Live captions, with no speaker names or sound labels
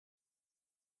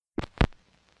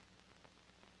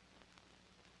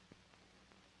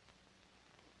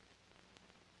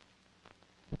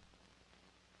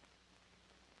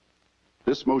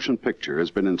This motion picture has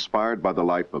been inspired by the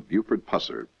life of Buford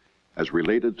Pusser, as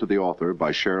related to the author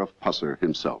by Sheriff Pusser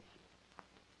himself.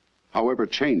 However,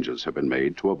 changes have been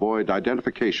made to avoid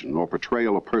identification or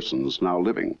portrayal of persons now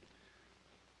living.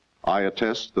 I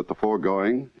attest that the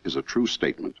foregoing is a true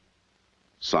statement.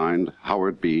 Signed,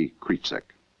 Howard B. Kreetzek,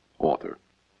 author.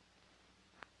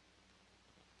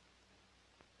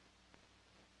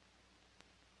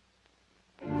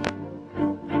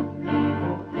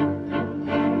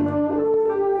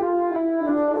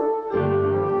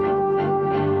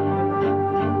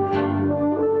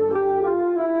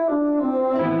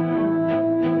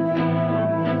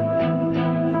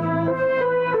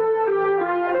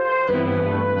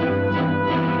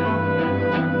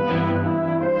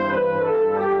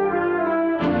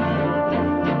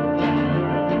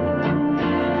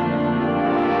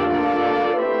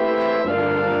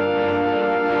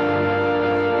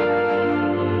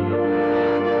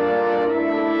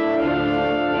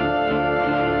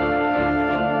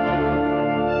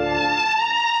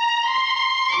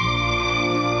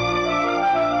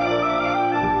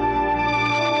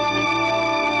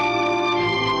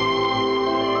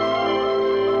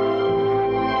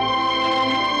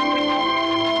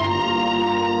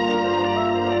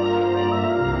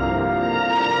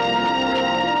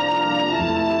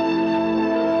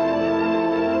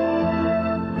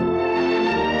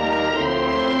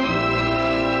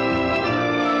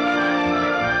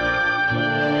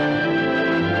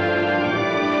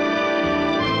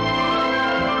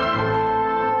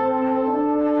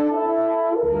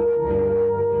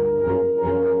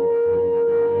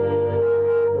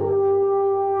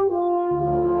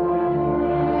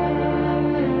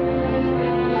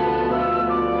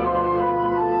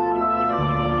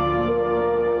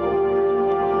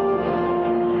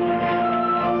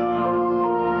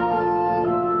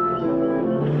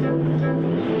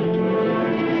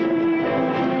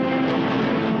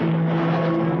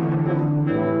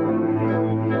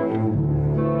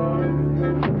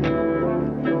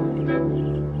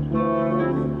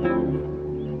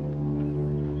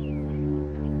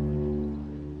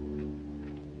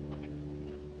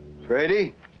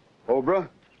 Brady, Cobra,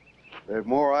 there's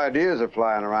more ideas are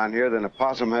flying around here than a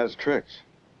possum has tricks.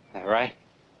 That right?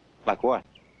 Like what?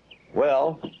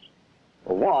 Well,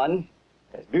 for one,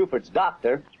 as Buford's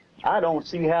doctor, I don't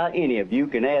see how any of you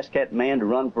can ask that man to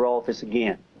run for office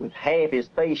again with half his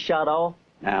face shot off.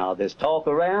 Now, there's talk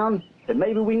around that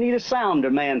maybe we need a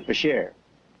sounder man for sheriff.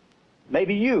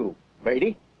 Maybe you,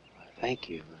 Brady. Thank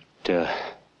you, but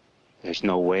there's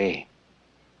no way.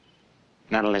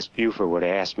 Not unless Buford would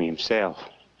have asked me himself.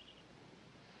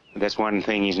 But that's one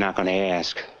thing he's not going to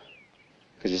ask.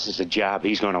 Because this is a job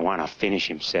he's going to want to finish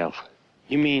himself.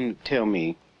 You mean to tell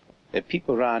me that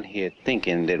people around here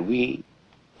thinking that we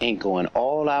ain't going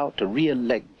all out to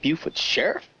re-elect Buford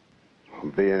sheriff?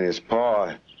 Being his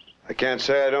paw, I can't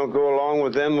say I don't go along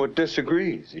with them what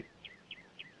disagrees.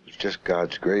 It's just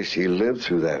God's grace he lived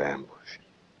through that ambush.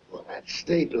 Well, that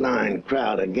state-line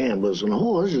crowd of gamblers and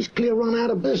whores is clear run out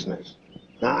of business.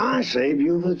 Now, I say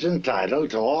Buford's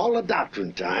entitled to all the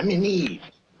doctrine time he needs.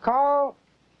 Carl,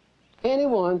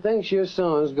 anyone thinks your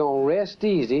son's gonna rest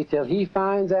easy till he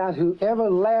finds out whoever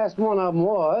the last one of them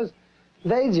was.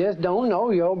 They just don't know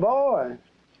your boy.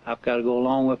 I've got to go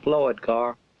along with Floyd,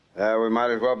 Carl. We might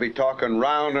as well be talking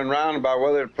round and round about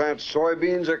whether to plant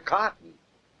soybeans or cotton.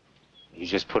 You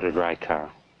just put it right, Carl.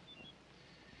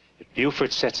 If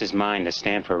Buford sets his mind to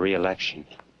stand for re-election,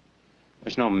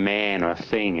 there's no man or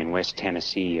thing in West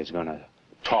Tennessee is going to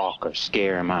talk or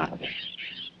scare him out of it.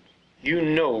 You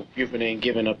know Buford ain't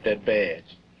giving up that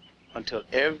badge until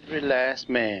every last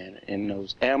man in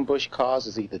those ambush cars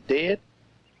is either dead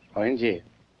or in jail.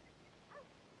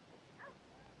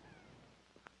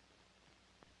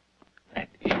 That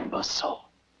imbecile.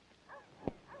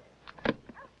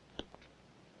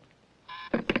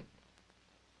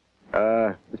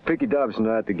 It's Picky Dobson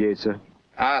at the gate, sir.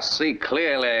 I see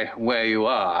clearly where you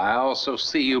are. I also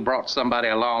see you brought somebody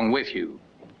along with you.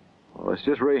 Well, it's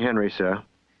just Ray Henry, sir.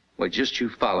 Well, just you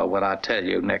follow what I tell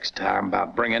you next time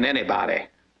about bringing anybody.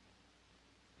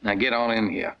 Now get on in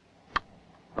here.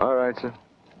 All right, sir.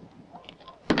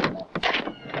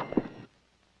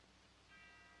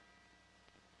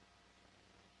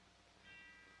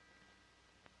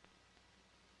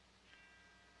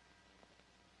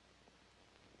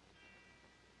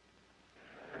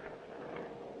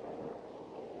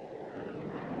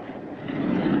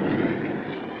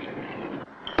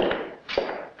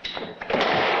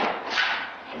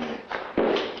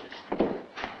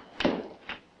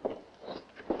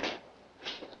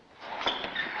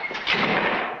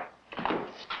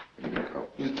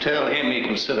 Tell him he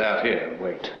can sit out here and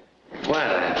wait.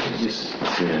 Well, just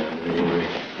anyway.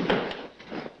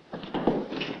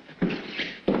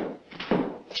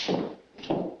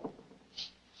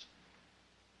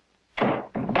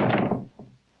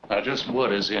 Now, just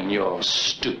what is in your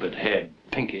stupid head,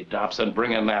 Pinky Dobson,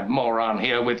 bringing that moron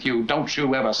here with you? Don't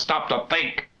you ever stop to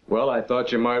think? Well, I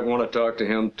thought you might want to talk to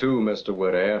him too, Mr.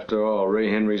 Witter. After all,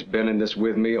 Ray Henry's been in this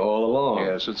with me all along.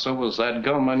 Yes, and so was that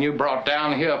gunman you brought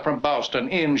down here from Boston.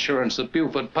 Insurance that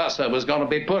Buford Pusser was going to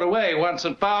be put away once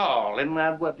and for all. Isn't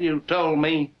that what you told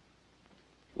me?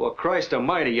 Well, Christ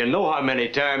almighty, you know how many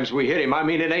times we hit him. I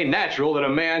mean, it ain't natural that a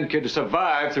man could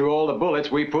survive through all the bullets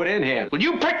we put in him. Well,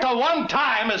 you picked the one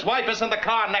time his wife is in the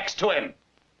car next to him.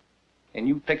 And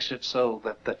you fixed it so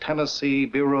that the Tennessee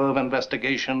Bureau of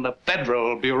Investigation, the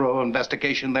Federal Bureau of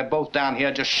Investigation, they're both down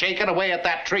here just shaking away at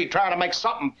that tree trying to make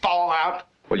something fall out.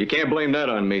 Well, you can't blame that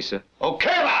on me, sir. Okay,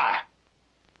 lie.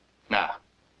 Now,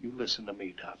 you listen to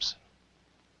me, Dobson.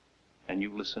 And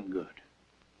you listen good.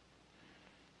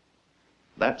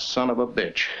 That son of a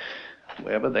bitch,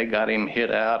 wherever they got him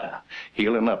hid out,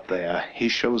 healing up there, he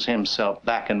shows himself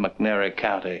back in McNairy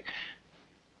County.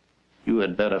 You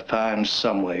had better find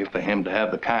some way for him to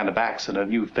have the kind of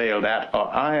accident you failed at,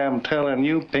 or I am telling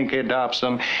you, Pinky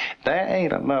Dobson, there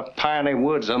ain't enough piney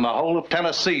woods in the whole of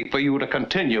Tennessee for you to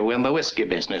continue in the whiskey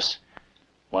business.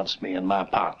 Once me and my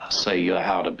partner say you're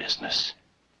out of business.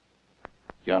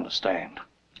 You understand?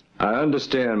 I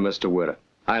understand, Mr. Witter.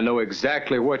 I know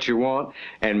exactly what you want,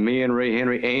 and me and Ray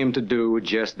Henry aim to do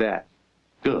just that.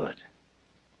 Good.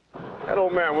 That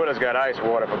old man Witter's got ice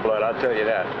water for blood, I'll tell you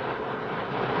that.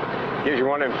 Gives you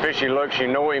one of them fishy looks, you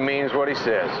know he means what he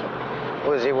says.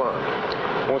 What does he want?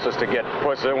 Wants us to get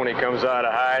pussy when he comes out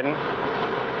of hiding.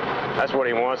 That's what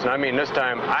he wants, and I mean this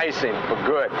time ice him for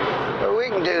good. Well, we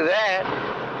can do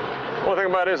that. One thing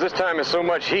about it is this time is so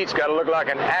much heat, it's got to look like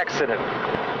an accident.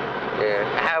 Yeah,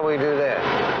 how we do that?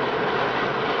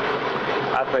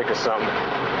 I think of something.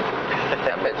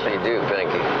 I bet you do,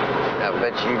 Pinky. I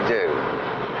bet you do.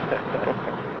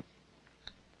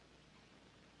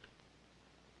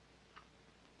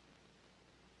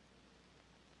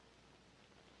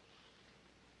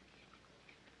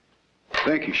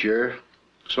 Thank you, Sheriff.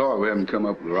 Sorry we haven't come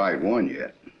up with the right one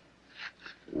yet.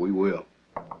 We will.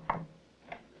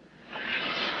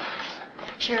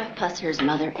 Sheriff Pusser's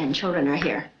mother and children are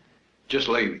here. Just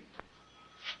leave him.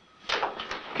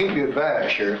 Keep you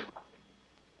advised, Sheriff.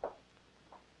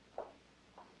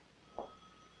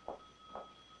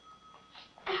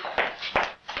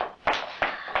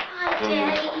 Hi,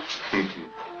 Daddy.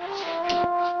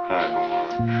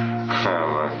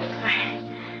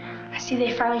 I see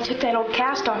they finally took that old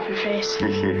cast off your face.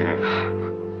 Yeah.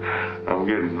 I'm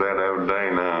getting better every day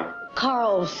now.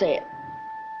 Carl said,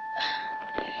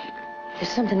 there's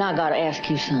something I gotta ask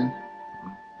you, son.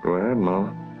 Go ahead,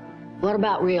 Mama. What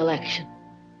about re-election?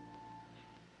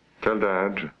 Tell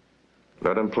Dad,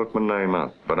 let him put my name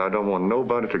up, but I don't want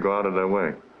nobody to go out of their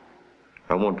way.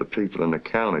 I want the people in the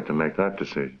county to make that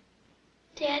decision.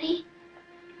 Daddy,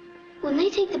 when they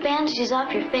take the bandages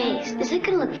off your face, is it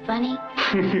gonna look funny?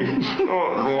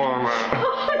 Oh, Mama.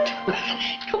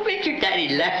 Don't make your daddy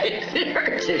laugh. It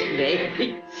hurts his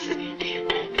baby.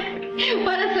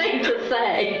 What a thing to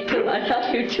say. I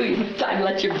thought you two, you time to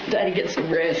let your daddy get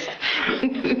some rest.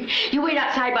 You wait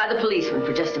outside by the policeman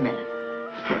for just a minute.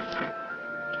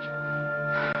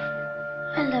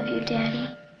 I love you, Daddy.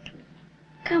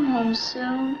 Come home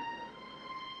soon.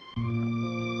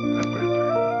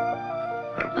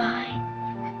 Bye.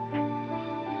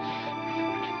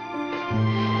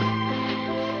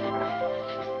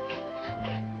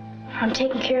 I'm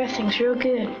taking care of things real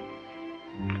good.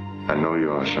 I know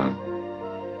you are, son.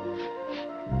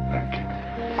 Thank you.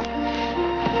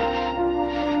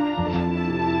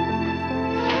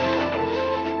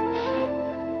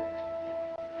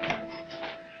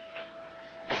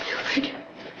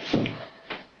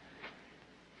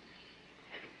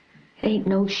 Ain't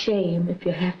no shame if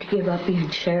you have to give up being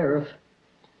sheriff.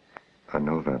 I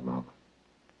know that, Mama.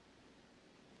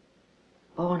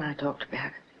 Bo and I talked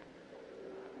about it.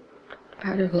 Talked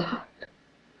about it a lot.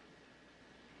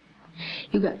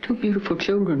 You got two beautiful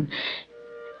children.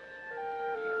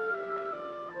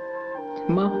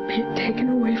 Mom being taken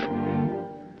away from you.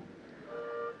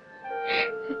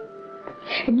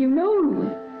 And you know,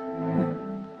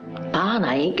 Pa and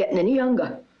I ain't getting any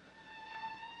younger.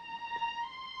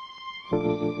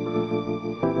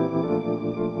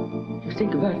 You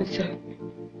think about it, son.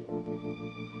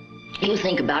 You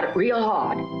think about it real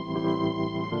hard.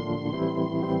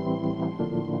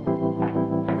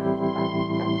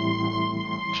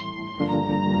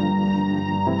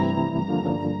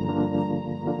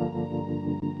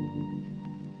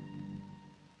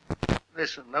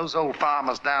 Listen, those old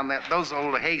farmers down there, those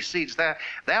old hayseeds there,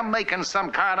 they're making some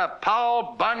kind of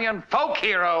Paul Bunyan folk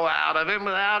hero out of him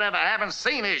without ever having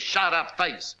seen his shot-up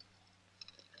face.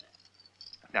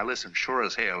 Now listen, sure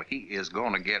as hell, he is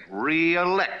going to get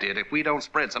re-elected if we don't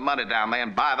spread some money down there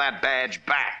and buy that badge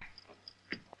back.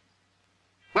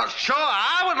 Well, sure,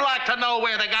 I would like to know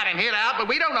where they got him hid out, but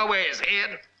we don't know where he's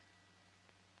hid.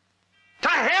 To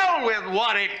hell with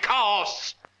what it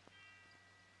costs.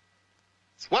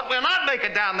 It's what we're not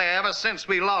making down there ever since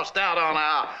we lost out on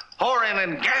our whoring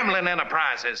and gambling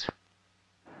enterprises.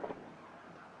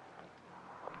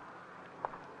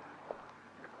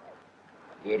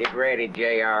 Get it ready,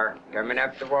 J.R. Coming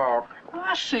up the walk.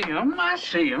 I see him. I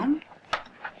see him.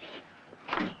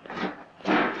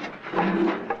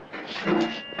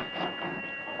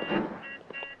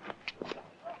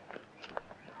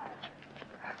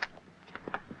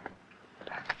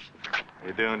 How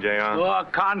you doing, J.R.? Well,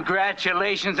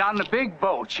 congratulations on the big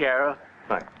boat, Sheriff.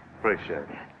 Thanks. Appreciate it.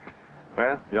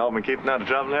 Well, y'all been keeping out of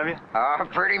trouble, have you? Oh,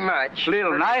 pretty much.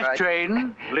 Little Pretty knife much.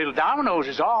 trading, little dominoes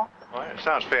is all. Well, that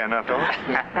sounds fair enough, don't it?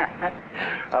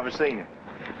 Haven't seen you.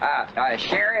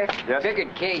 Sheriff, Yes? took in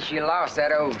case you lost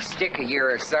that old stick of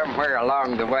yours somewhere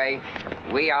along the way,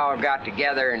 we all got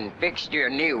together and fixed you a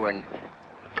new one.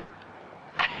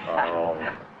 Oh,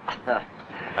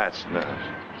 that's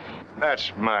nice.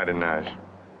 That's mighty nice.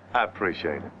 I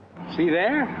appreciate it. See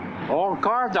there? All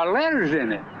cards are letters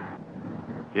in it.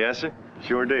 Yes, sir.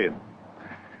 Sure did.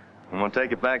 I'm gonna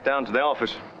take it back down to the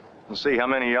office and see how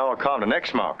many of y'all caught an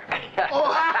X mark.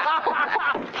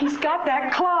 He's got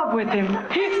that club with him.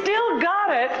 He's still got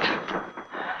it.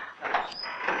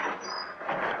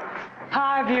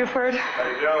 Hi, Buford. How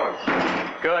you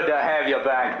doing? Good to have you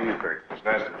back, Buford. It's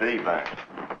nice to be back.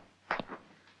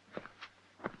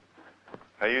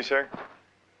 How you, sir?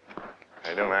 How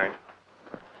you doing, Hank?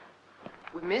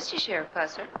 We missed you, Sheriff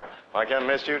Pusser. I can't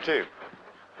miss you, too.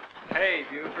 Hey,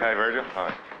 Buford. Hey, Virgil.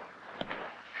 Hi.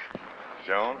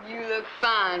 Joan? You look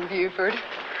fine, Buford.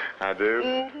 I do?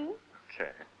 Mm-hmm.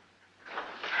 Okay.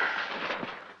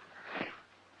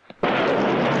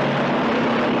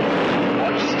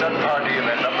 One stunt party in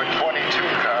the number 22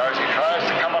 car as he tries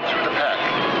to come up through the pack.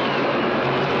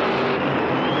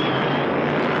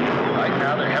 Right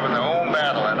now they're having their own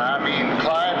battle, and I mean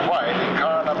Clyde White in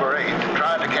car number 8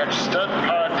 trying to catch stunt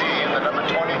party in the number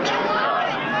 22 car.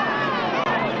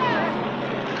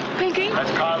 Pinky,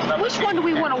 That's car number which one do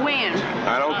we want to win?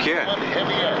 I don't care.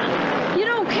 You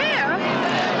don't care?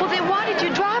 Well, then why did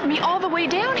you drive me all the way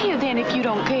down here then if you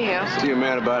don't care? See you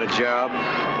mad about a job?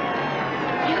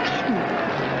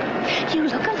 You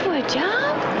looking for a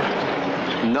job?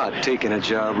 Not taking a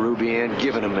job, Ruby Ann.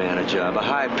 Giving a man a job. A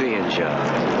high-paying job.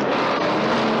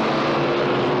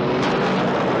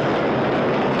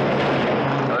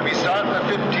 They'll be starting the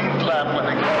 15th lap when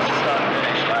they cross the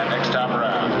start-finish line next time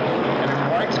around. And if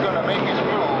White's going to make his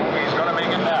move, he's going to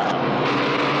make it now.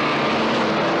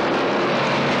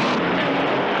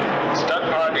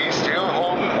 Stunt party still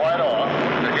holding White off.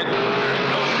 They're getting very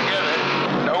close together,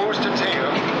 nose to tail.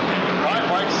 Clyde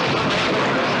White's still making the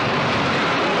twist.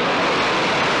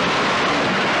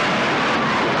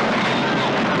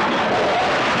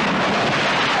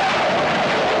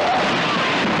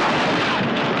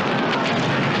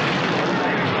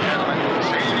 Gentlemen,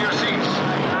 stay in your seats.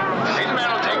 The lead man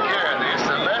will take care of this.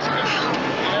 The rest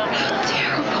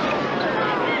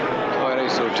Oh, it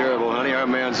ain't so terrible, honey. Our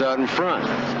man's out in front.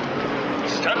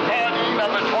 Stunt party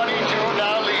number 22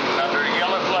 now leading under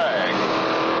yellow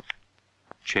flag.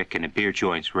 Checking the beer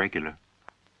joints regular.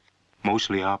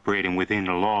 Mostly operating within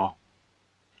the law.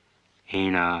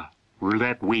 Ain't a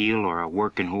roulette wheel or a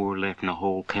working whore left in the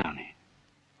whole county.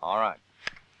 All right.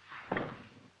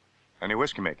 Any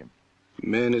whiskey making?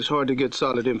 Man, it's hard to get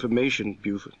solid information,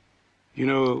 Buford. You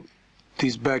know,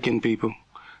 these back-end people,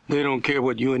 they don't care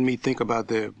what you and me think about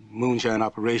their moonshine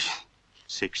operation.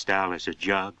 $6 a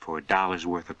jug for $1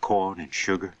 worth of corn and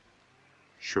sugar.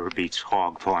 Sure beats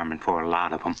hog farming for a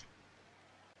lot of them.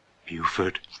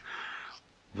 Buford,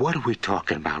 what are we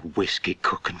talking about whiskey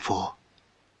cooking for?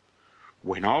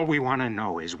 When all we want to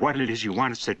know is what it is you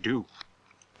want us to do.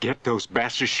 Get those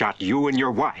bastards shot, you and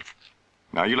your wife.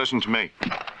 Now, you listen to me.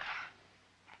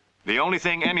 The only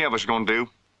thing any of us are going to do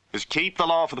is keep the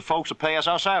law for the folks that pay us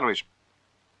our salaries.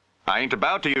 I ain't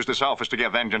about to use this office to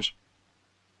get vengeance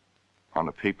on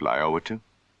the people I owe it to.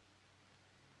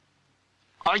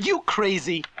 Are you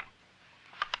crazy?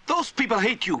 Those people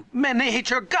hate you. Man, they hate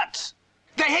your guts.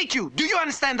 They hate you. Do you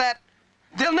understand that?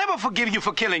 They'll never forgive you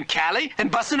for killing Callie and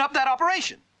busting up that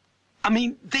operation. I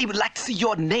mean, they would like to see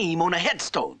your name on a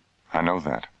headstone. I know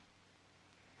that.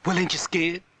 Well, ain't you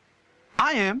scared?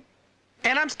 I am.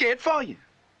 And I'm scared for you.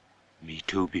 Me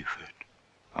too, Buford.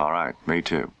 All right, me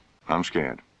too. I'm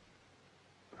scared.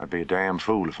 I'd be a damn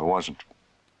fool if I wasn't.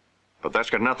 But that's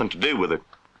got nothing to do with it.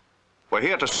 We're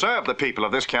here to serve the people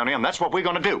of this county, and that's what we're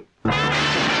going to do.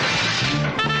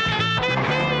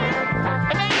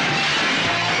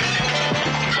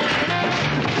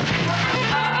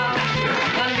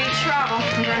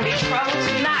 Gonna be trouble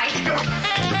tonight.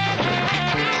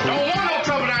 Don't want no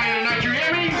trouble down here tonight, you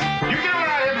hear me? You get on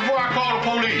out of here before I call the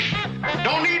police.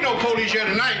 Don't need no police here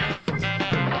tonight.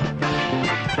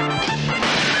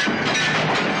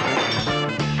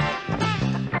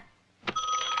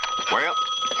 Well,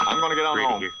 I'm going to get on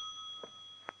home.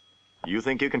 You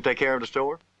think you can take care of the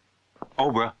store?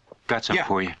 Oh, bruh, got something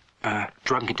for you.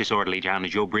 Drunk and disorderly down at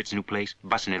Joe Britt's new place,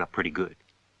 busting it up pretty good.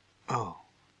 Oh.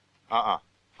 I'll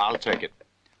take it.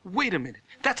 Wait a minute.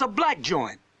 That's a black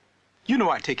joint. You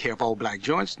know I take care of all black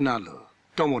joints. Now, look,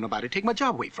 don't want nobody to take my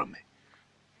job away from me.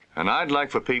 And I'd like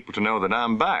for people to know that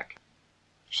I'm back.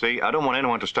 See, I don't want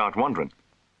anyone to start wondering.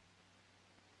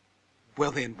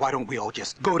 Well, then, why don't we all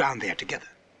just go down there together?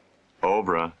 Oh,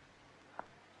 bruh.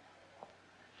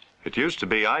 It used to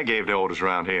be I gave the orders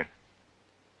around here.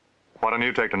 Why don't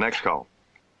you take the next call?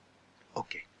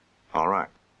 Okay. All right.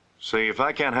 See, if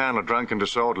I can't handle a drunk and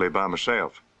disorderly by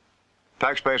myself,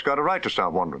 taxpayers got a right to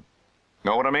start wondering.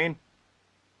 Know what I mean?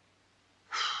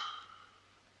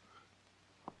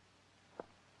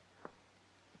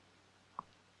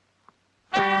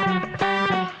 Steamer,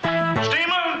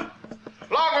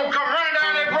 law gonna come running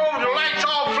down that road with the lights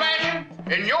all flashing,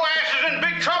 and your ass is in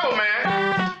big trouble,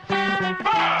 man.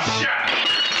 Oh, shit!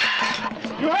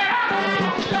 You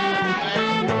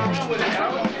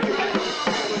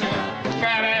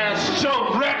fat ass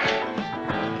Joe Britt.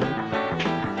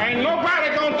 Ain't nobody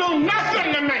gonna do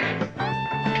nothing to me.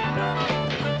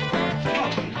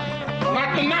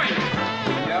 Not tonight.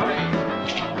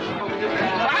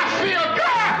 I feel good.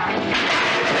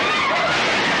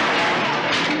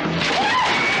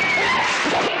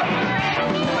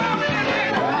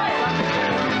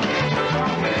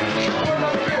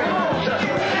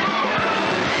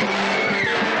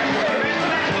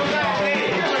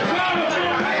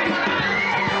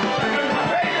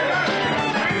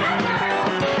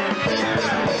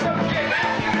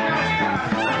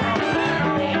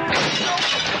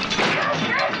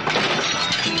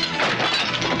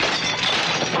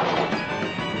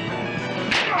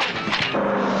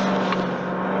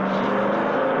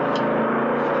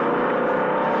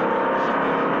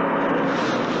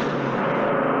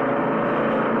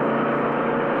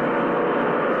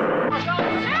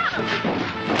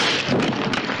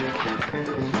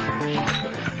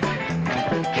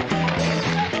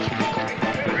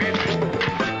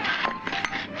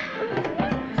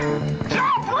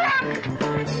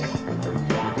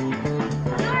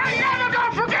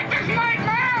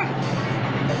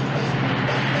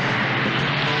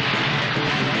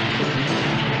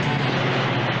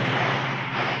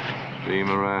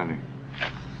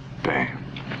 Damn.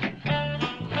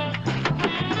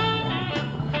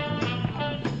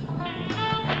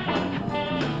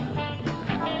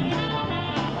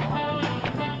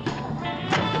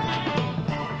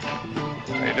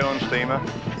 How you doing, Steamer?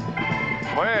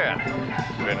 Well,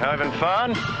 been having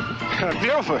fun?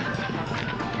 Buford.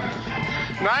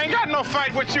 Now, I ain't got no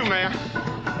fight with you, man.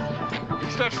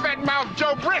 It's that fat mouth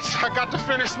Joe Britt I got to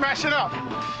finish smashing up.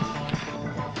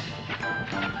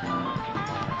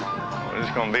 Well, this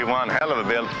is going to be one hell of a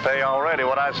bill to pay already,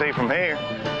 what I see from here.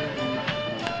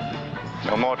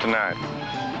 No more tonight.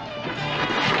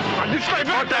 You stay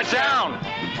back. Put that down.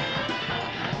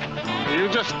 You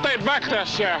just stay back there,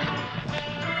 Sheriff.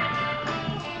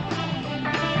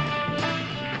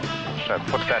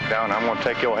 Put that down. I'm going to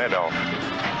take your head off.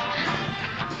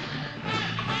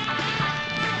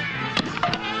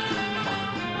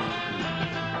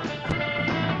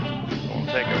 I'm going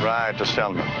to take a ride to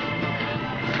Selma.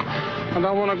 I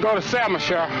don't want to go to Selma,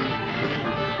 Sheriff.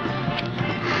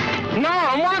 No,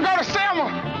 I want to go to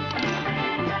Selma.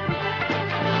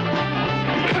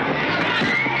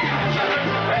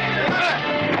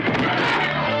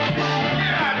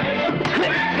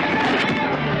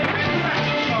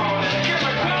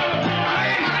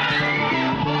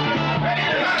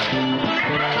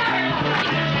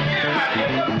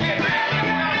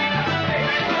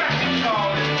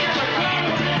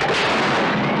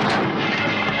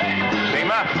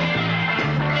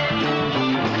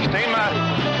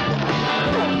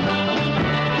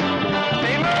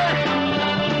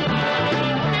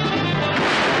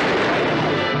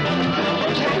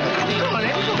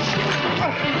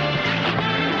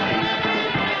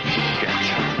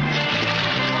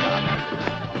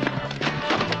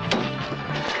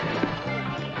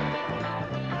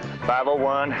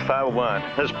 501, 501.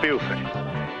 This is Buford.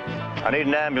 I need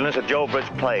an ambulance at Joe Britt's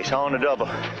place, on the double.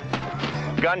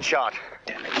 Gunshot.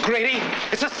 Grady,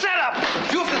 it's a setup!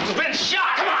 Buford's been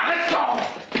shot! Come on, let's go!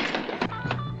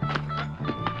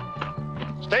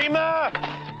 Steamer!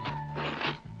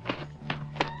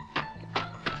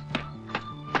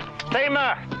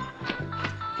 Steamer!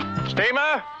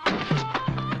 Steamer!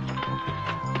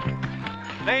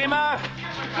 Steamer!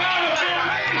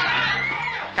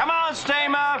 Come on,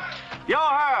 Steamer! You're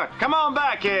hurt. Come on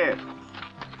back here.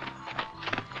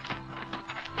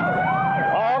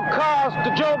 All cars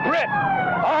to Joe Britt!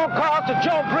 All cars to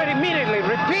Joe Britt immediately!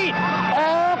 Repeat!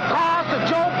 All cars to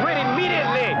Joe Britt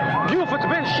immediately! Buford's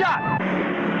been shot!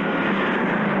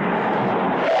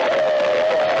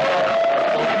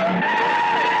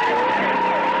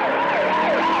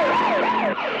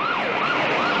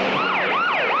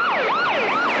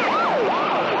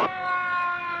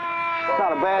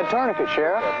 Not a bad tourniquet,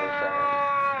 Sheriff.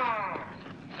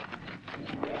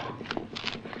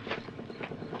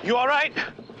 You all right?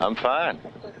 I'm fine.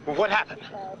 Well, what happened?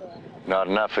 Not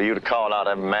enough for you to call out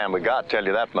every man we got, tell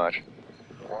you that much.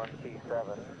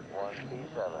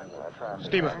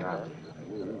 Steamer.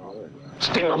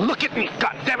 Steamer, look at me,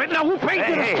 goddammit! Now who paid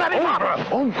you to set him up?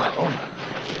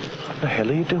 What the hell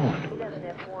are you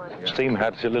doing? Steamer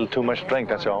had a little too much drink,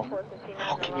 that's all.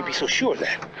 How can you be so sure of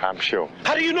that? I'm sure.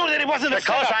 How do you know that it wasn't a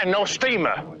Because setup? I know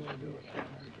Steamer.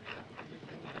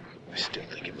 I still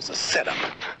think it was a setup.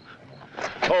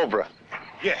 Cobra.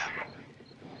 Yeah.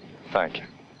 Thank you.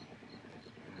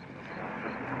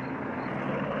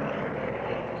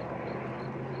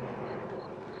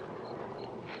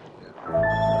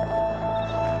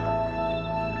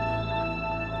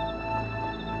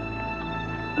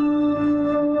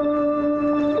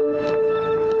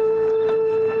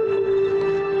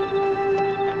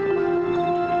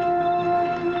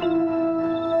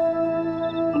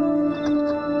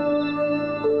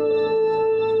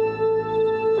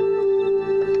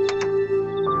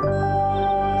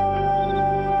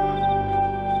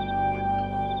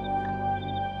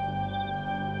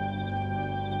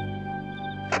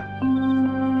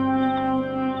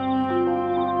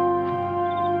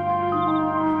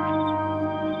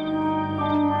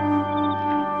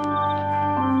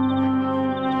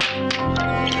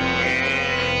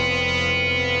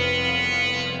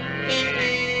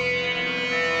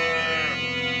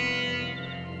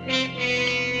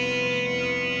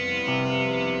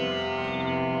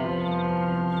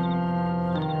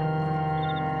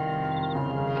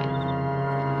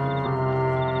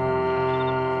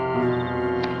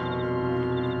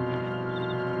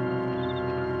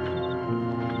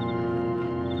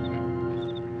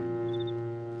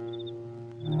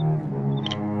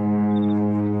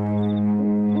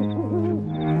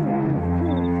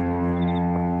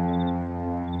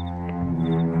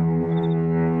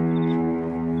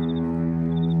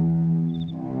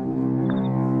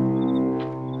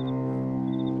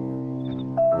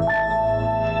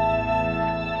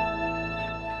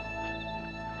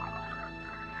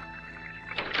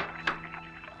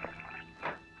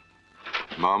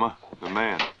 Mama, the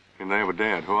man, and they were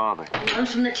dead. Who are they?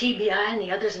 One's from the TBI and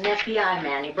the other's an FBI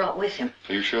man he brought with him.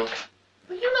 Are you sure?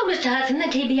 Well, you know Mr. Hudson, the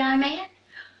TBI man.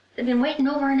 They've been waiting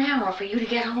over an hour for you to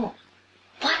get home.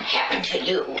 What happened to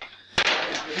you?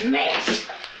 A mess.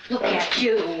 Look at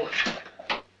you.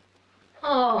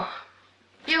 Oh,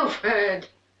 Buford.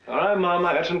 All right, Mama.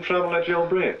 I had some trouble at Joe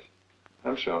Britt.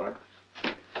 I'm sorry.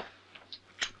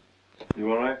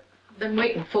 You all right? Been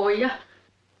waiting for you.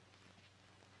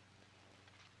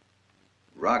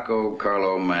 Rocco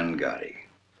Carlo Mangotti.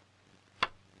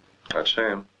 That's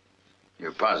him.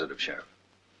 You're positive, Sheriff?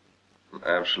 I'm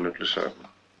absolutely certain.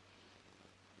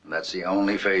 That's the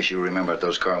only face you remember at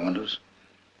those car windows?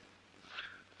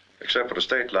 Except for the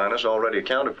state liners already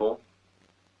accounted for.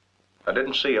 I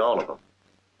didn't see all of them.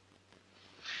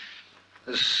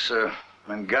 This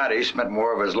Mangotti spent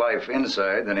more of his life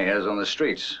inside than he has on the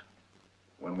streets.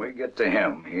 When we get to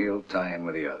him, he'll tie in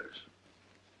with the others.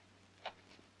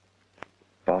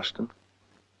 Boston?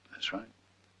 That's right.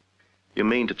 You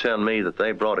mean to tell me that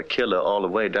they brought a killer all the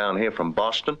way down here from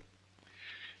Boston?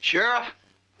 Sheriff,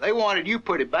 they wanted you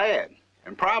pretty bad,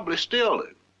 and probably still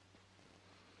do.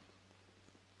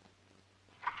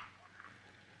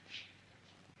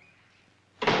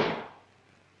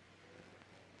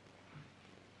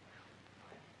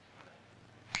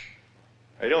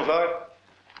 How you doing, Floyd?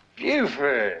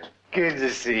 Buford, good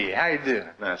to see you. How you doing?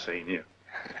 Nice seeing you.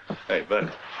 Hey, buddy.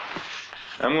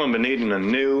 I'm going to be needing a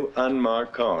new,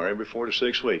 unmarked car every 4 to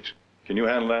 6 weeks. Can you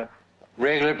handle that?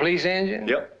 Regular police engine?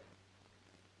 Yep.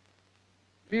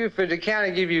 Buford, the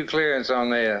county give you clearance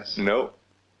on this? Nope.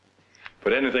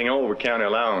 But anything over county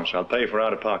allowance, I'll pay for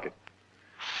out of pocket.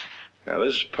 Now,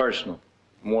 this is personal.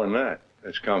 More than that,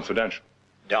 it's confidential.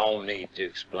 Don't need to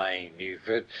explain,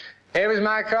 Buford. Heavy's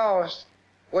my cost.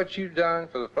 What you done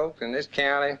for the folks in this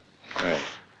county. Right.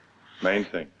 Main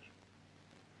thing.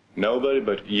 Nobody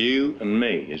but you and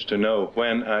me is to know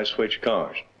when I switch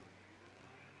cars.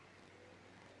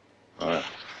 All right.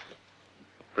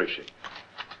 Appreciate it.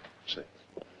 See.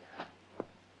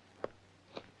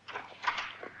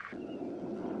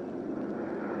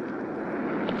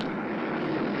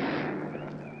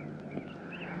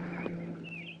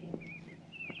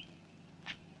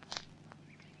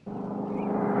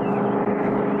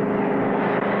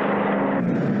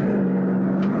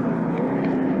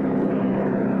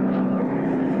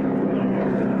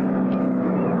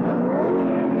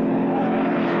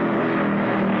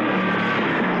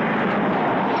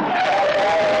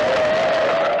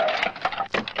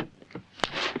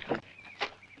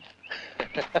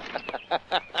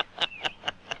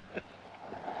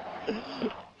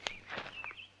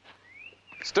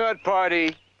 Stud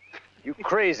party. You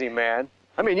crazy, man.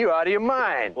 I mean, you out of your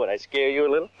mind. What, I scare you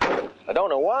a little? I don't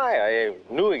know why. I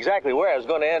knew exactly where I was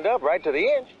going to end up, right to the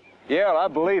inch. Yeah, well, I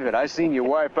believe it. I seen you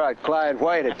wipe out Clyde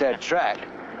White at that track.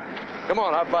 Come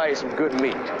on, I'll buy you some good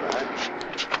meat.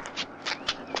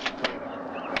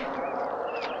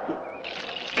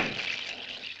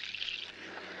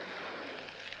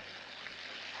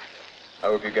 I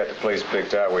hope you got the place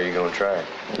picked out where you're gonna try.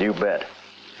 You bet.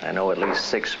 I know at least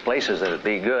 6 places that'd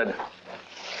be good.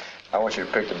 I want you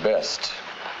to pick the best.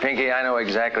 Pinky, I know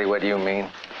exactly what you mean.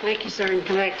 Thank you, sir, and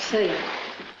come back to see you.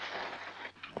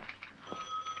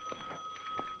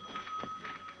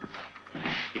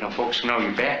 You know, folks know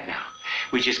you're back now.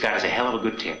 We just got us a hell of a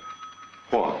good tip.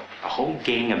 What? A whole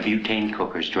gang of butane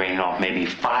cookers draining off maybe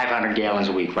 500 gallons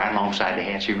a week right alongside the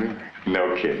Hatchie River.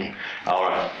 No kidding. All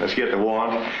right, let's get to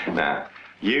one. Now,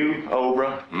 you,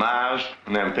 Obra, Miles,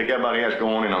 and then pick everybody else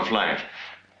going in on flank.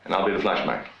 And I'll be the flush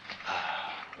man.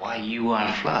 Why you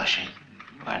on flush?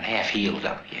 You aren't half healed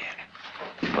up yet.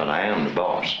 But I am the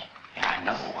boss. Yeah, I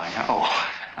know.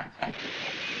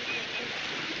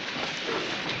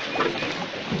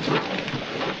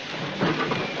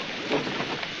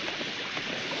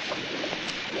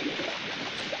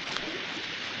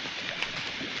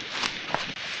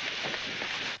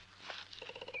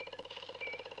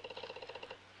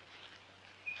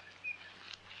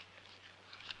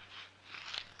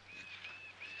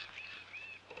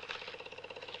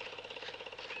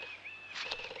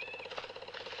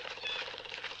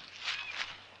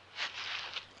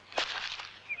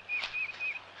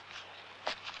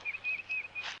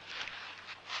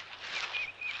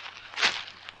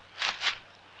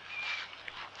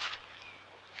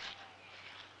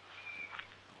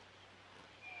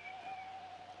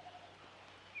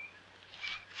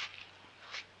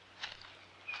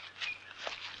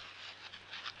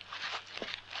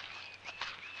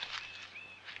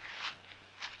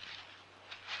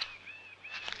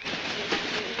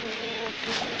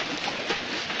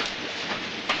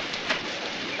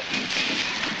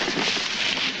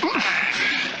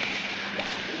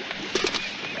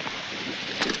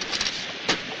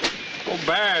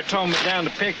 Bear told me down to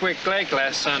Pickwick Lake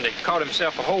last Sunday. Caught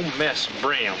himself a whole mess of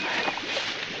brim.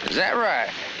 Is that right?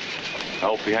 I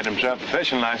hope he had himself a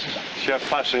fishing license. Chef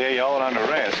Posse, you all under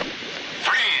arrest.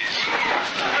 Freeze!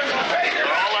 You're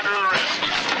all under arrest.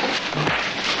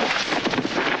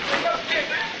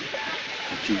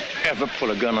 Don't you ever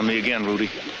pull a gun on me again, Rudy.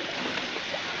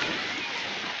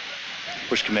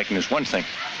 Whiskey making is one thing.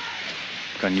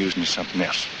 Gun using is something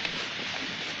else.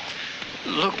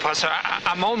 Look, Pusser,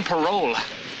 I'm on parole.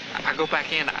 I go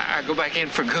back in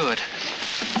for good.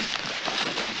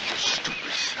 You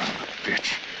stupid son of a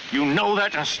bitch. You know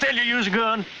that and still you use a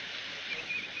gun?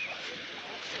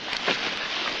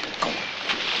 Go on.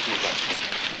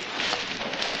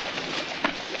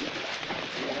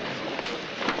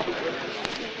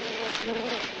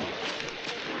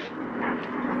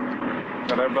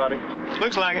 Got everybody?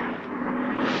 Looks like it.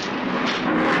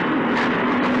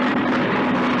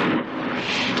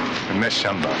 We missed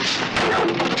somebody.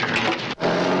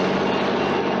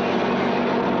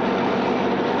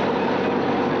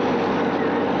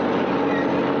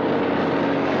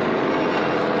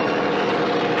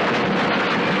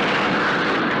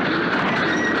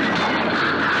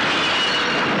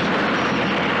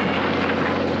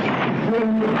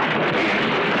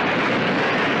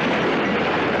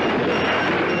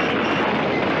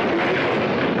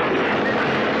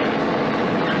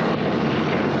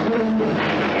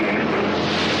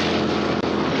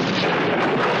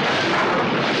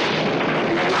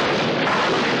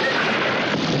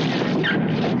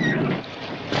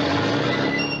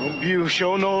 You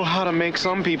sure know how to make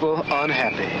some people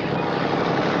unhappy.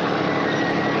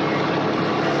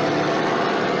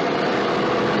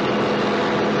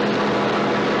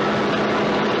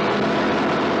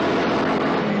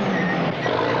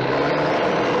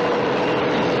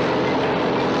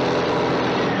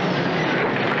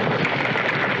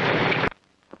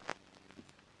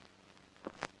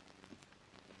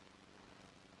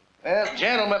 Well,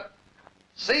 gentlemen,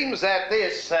 seems that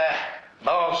this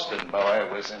Boston boy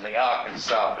was in the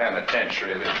Arkansas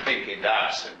penitentiary with Pinky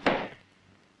Dobson,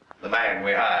 the man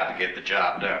we hired to get the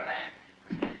job done.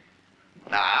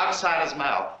 Now, outside his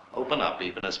mouth, open up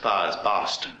even as far as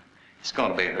Boston. It's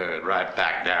going to be heard right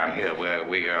back down here where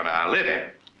we earn our living.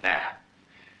 Now,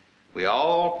 we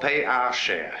all pay our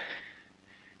share.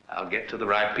 I'll get to the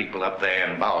right people up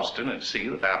there in Boston and see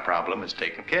that our problem is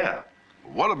taken care of.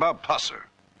 What about Pusser?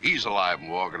 He's alive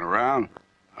and walking around.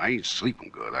 I ain't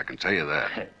sleeping good, I can tell you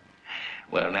that.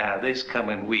 Well, now, this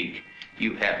coming week,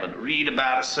 you happen to read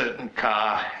about a certain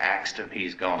car accident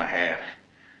he's gonna have.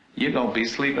 You're gonna be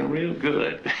sleeping real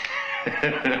good.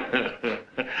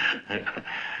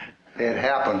 It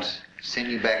happens. Send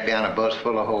you back down a bus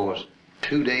full of whores.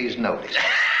 2 days' notice.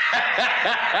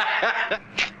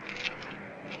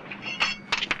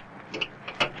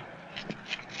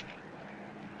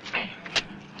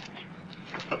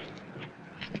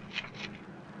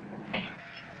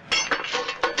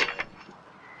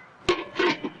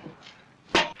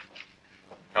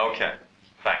 Okay,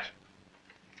 thanks.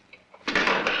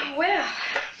 Well,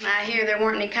 I hear there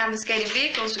weren't any confiscated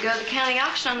vehicles to go to the county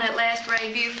auction on that last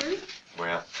raid, Buford.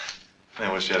 Well,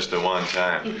 that was just the one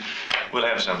time. We'll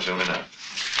have some soon enough.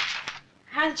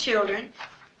 How are the children?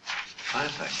 Fine,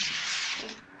 thanks.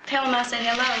 Tell them I said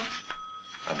hello.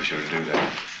 I'll be sure to do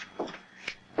that.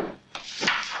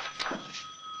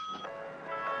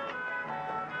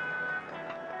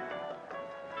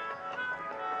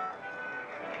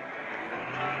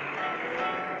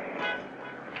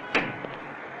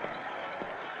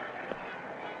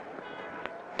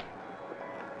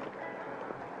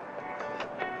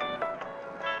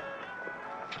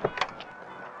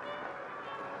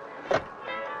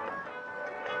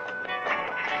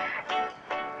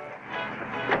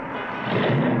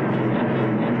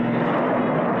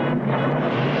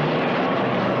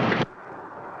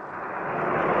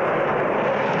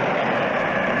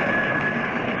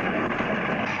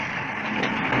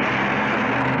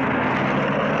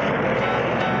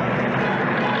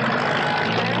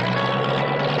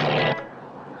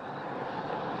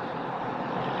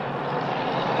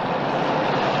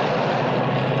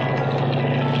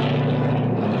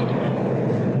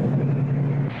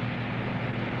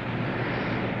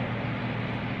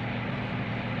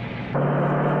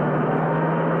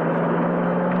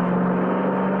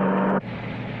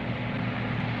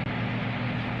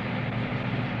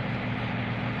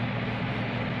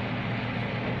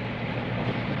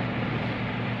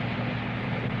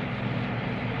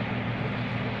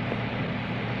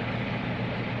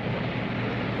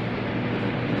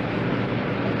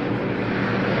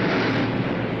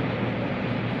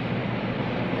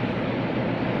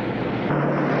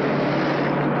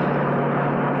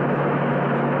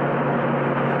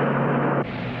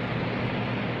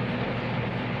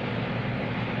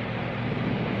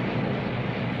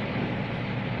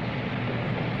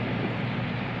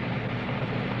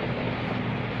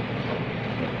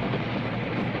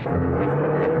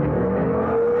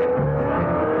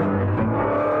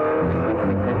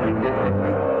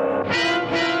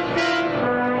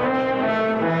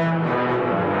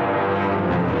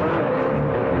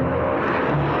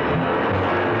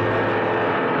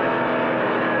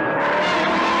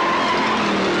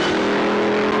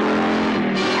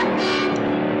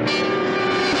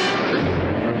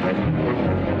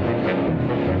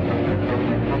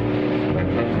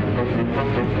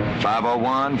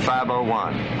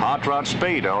 Hot Rod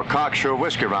Speed or Cocksure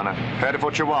Whiskey Runner, headed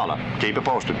for Chihuahua. Keep it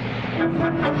posted.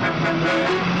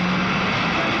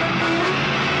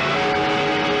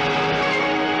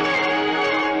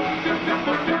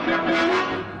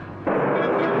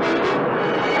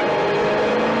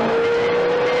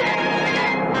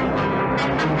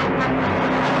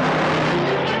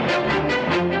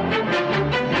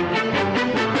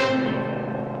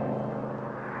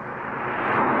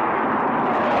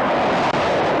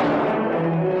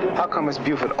 How come Miss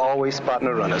Buford always spotting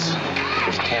the runners?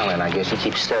 His talent, I guess. He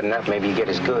keeps studying up. Maybe he get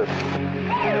as good.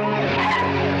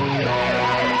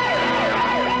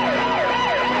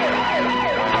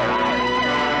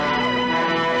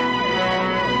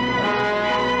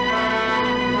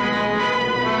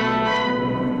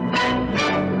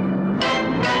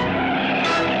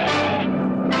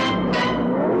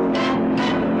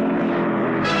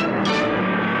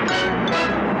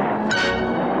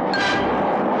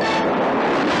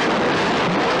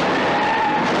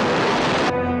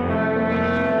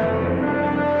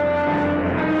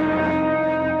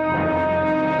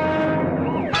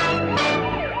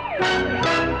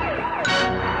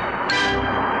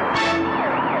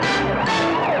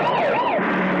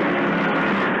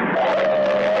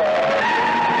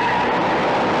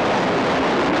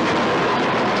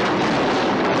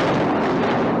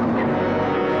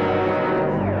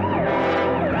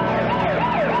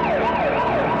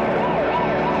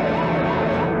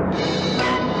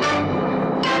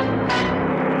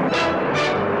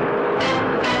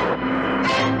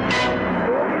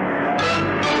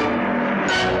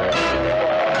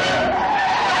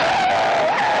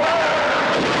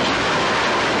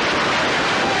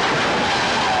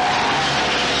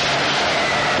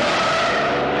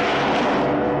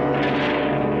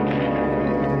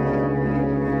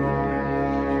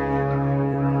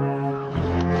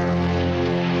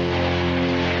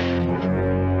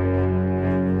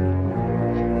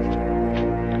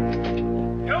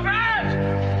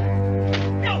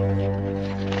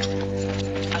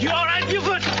 You all right,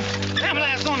 Buford?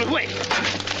 Ambulance on the way.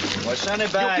 Well, send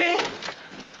it back. You okay?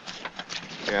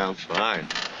 Yeah, I'm fine.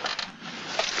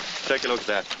 Take a look at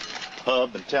that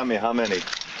hub and tell me how many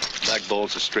black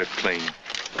bolts are stripped clean.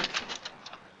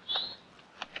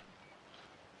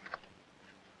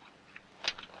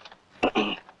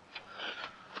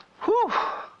 Whew.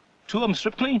 2 of them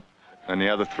stripped clean. And the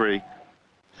other 3?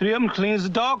 3 of them clean as a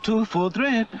dog tooth, full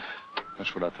thread.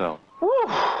 That's what I thought. Whew.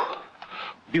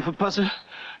 Buford Pusser,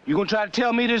 you gonna try to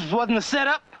tell me this wasn't a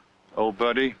setup? Oh,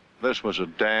 buddy, this was a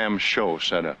damn show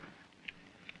setup.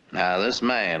 Now, this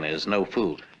man is no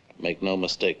fool. Make no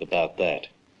mistake about that.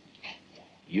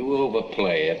 You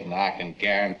overplay it, and I can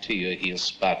guarantee you he'll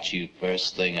spot you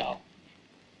first thing out.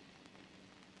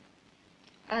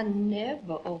 I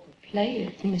never overplay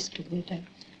it, Mr. Widow.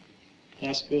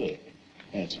 That's good.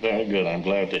 That's very good. I'm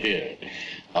glad to hear it.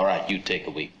 All right, you take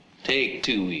a week. Take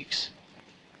 2 weeks.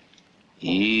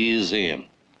 Ease in.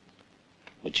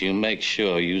 But you make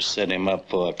sure you set him up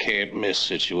for a can't-miss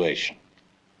situation.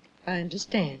 I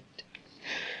understand.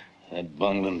 That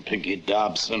bungling Pinky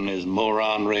Dobson is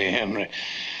moron Ray Henry.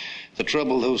 The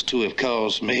trouble those two have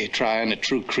caused me trying a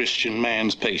true Christian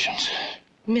man's patience.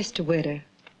 Mr. Witter,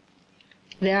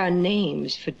 there are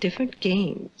names for different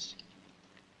games.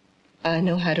 I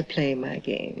know how to play my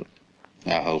game.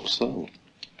 I hope so.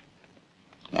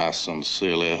 I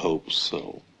sincerely hope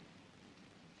so.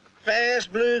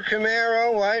 Fast blue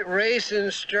Camaro, white racing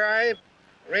stripe,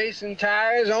 racing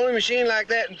tires. Only machine like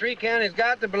that in 3 counties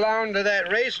got to belong to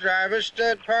that race driver,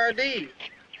 Stud Pardee.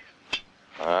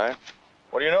 All right.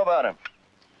 What do you know about him?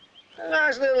 A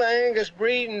nice little Angus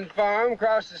breeding farm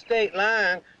across the state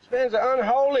line. Spends an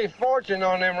unholy fortune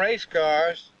on them race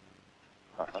cars.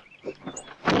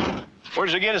 Where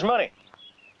does he get his money?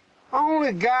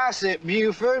 Only gossip,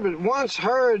 Buford, but once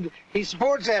heard he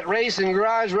supports that racing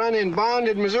garage running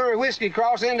bonded Missouri whiskey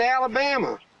across into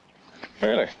Alabama.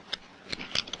 Really?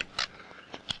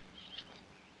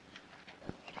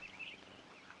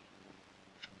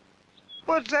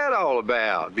 What's that all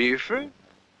about, Buford?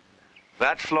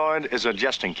 That, Floyd, is a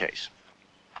jesting case.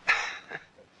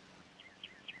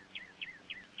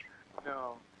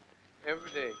 No.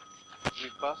 Every day we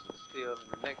bust a steal, and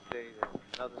the next day there's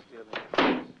another steal in the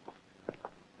place.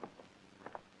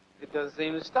 It doesn't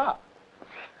seem to stop.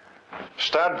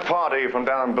 Stud Pardee from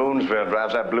down Boonesville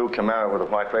drives that blue Camaro with a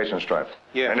white racing stripe.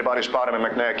 Yeah. Anybody spot him in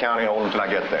McNair County, hold him until I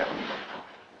get there.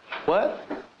 What?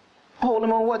 Hold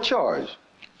him on what charge?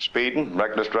 Speeding,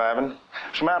 reckless driving.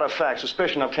 As a matter of fact,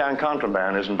 suspicion of carrying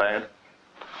contraband isn't bad.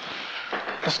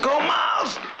 Let's go,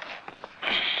 Miles!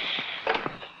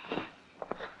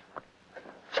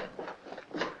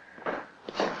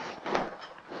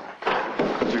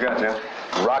 What you got, Jim?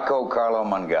 Rocco Carlo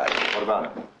Mangati. What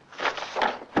about him?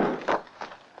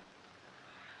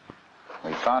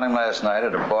 We found him last night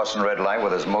at a Boston red light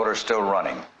with his motor still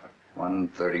running.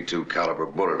 132 caliber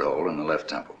bullet hole in the left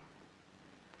temple.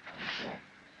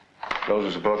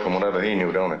 Closes the book on whatever he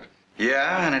knew, don't it?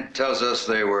 Yeah, and it tells us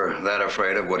they were that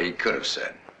afraid of what he could have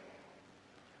said.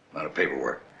 A lot of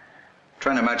paperwork.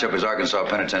 Trying to match up his Arkansas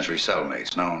penitentiary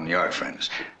cellmates, known yard friends.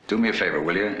 Do me a favor,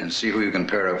 will you, and see who you can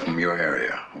pair up from your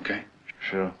area, okay?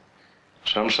 Sure.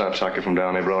 Some sapsucker from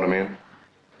down there brought him in.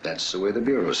 That's the way the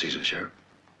Bureau sees it, Sheriff.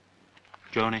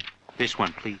 Johnny, this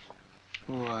one, please.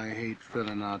 Oh, I hate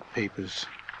filling out papers.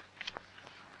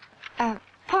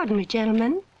 Pardon me,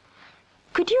 gentlemen.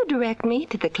 Could you direct me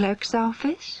to the clerk's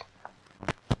office?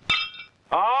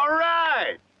 All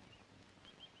right.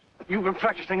 You've been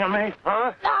practicing on me,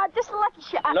 huh? Just a lucky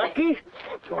shot. Lucky?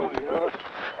 Oh, yeah.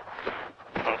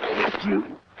 I'll get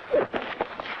you.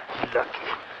 Lucky.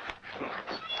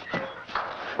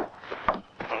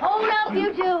 Hold up,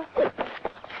 you two.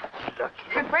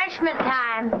 Refreshment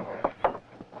time.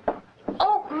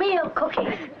 Oatmeal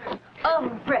cookies.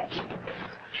 Oven fresh.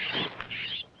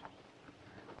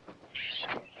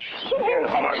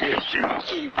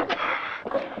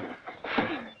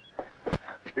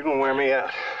 You're gonna wear me out.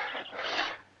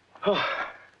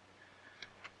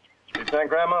 You thank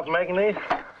Grandma for making these?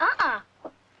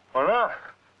 Why not?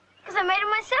 Because I made them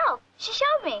myself. She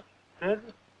showed me.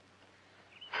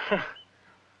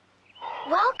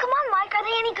 Well, come on, Mike. Are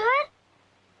they any good?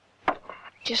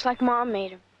 Just like Mom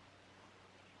made them.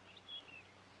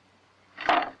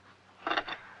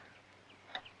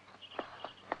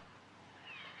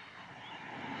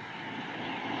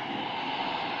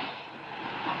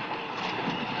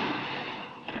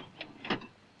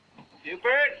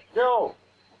 Buford? Yo.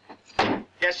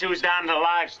 Guess who's down to the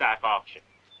livestock auction?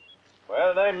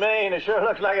 Well, it ain't me, and it sure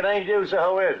looks like it ain't you, so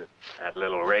who is it? That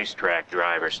little racetrack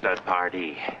driver, Stud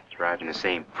Pardee, driving the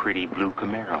same pretty blue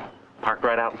Camaro, parked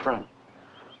right out in front.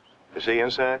 Is he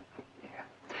inside?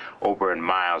 Oprah and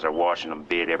Miles are washing them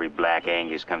bid every black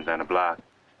Angus comes down the block.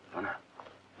 Oh, no.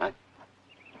 What?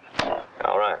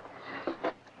 All right.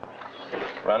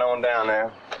 Run on down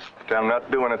there. Tell him not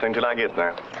to do anything till I get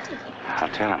there. I'll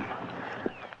tell him.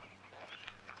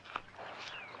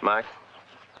 Mike,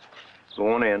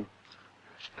 go on in.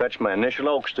 Fetch my initial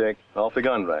oak stick off the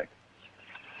gun rack.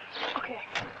 Okay.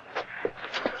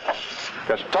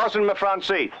 Just toss it in my front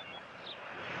seat.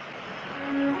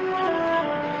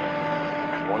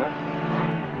 Want it?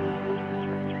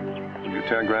 You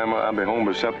tell Grandma I'll be home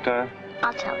by supper time?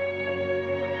 I'll tell her.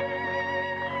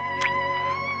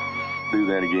 Do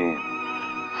that again.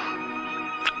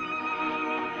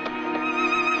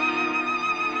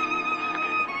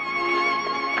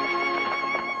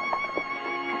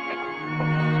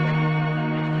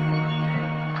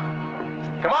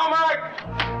 Come on,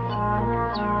 Mike!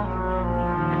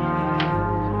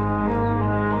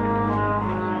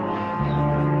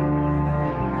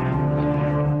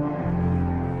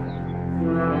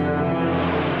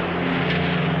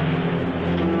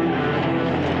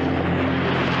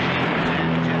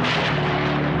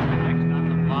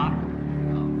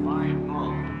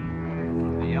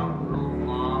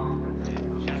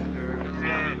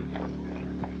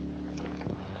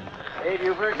 Hey,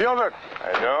 Buford. Buford, how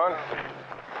you doing?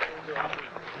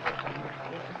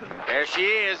 There she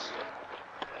is.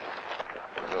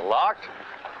 Is it locked?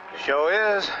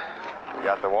 Sure is. You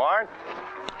got the warrant?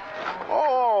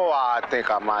 Oh, I think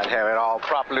I might have it all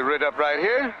properly writ up right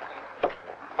here.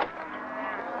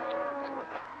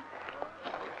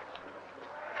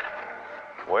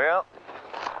 Well,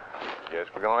 guess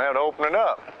we're gonna have to open it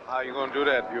up. How you gonna do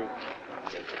that, Buford?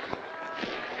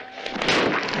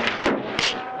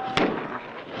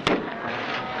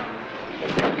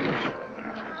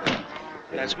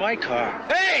 That's my car.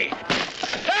 Hey!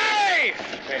 Hey!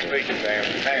 Hey, Legion, man.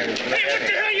 Hey, what the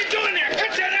hell are you doing there?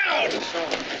 Cut that out!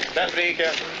 That's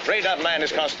Vika. Read up man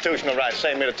his constitutional rights.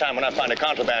 Save me the time when I find a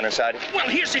contraband inside it. Well,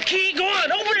 here's the key. Go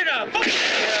on, open it up. You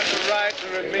have the right to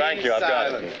remain Thank you, I've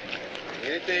got silent. it.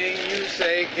 Anything you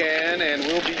say can and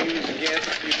will be used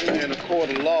against you in a court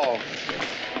of law.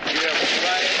 You have the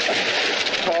right to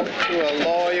talk to a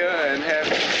lawyer and have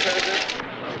him present.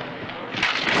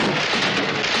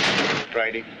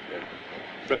 Brady,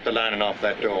 rip the lining off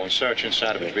that door and search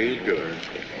inside of it real good.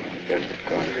 Judge,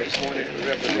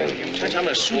 I'm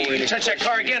gonna sue you. You touch that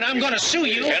car again, I'm gonna sue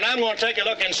you. And I'm gonna take a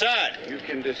look inside. You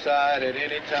can decide at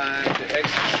any time to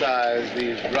exercise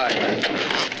these rights,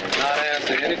 not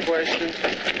answer any questions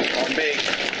or make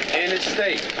any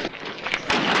statement.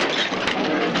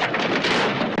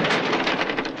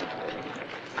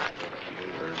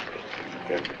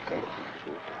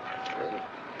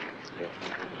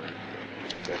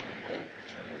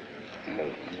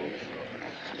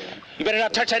 You better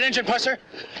not touch that engine, Pusser.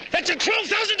 That's a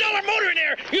 $12,000 motor in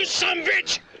there, you son of a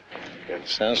bitch!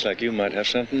 Sounds like you might have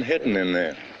something hidden in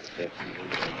there.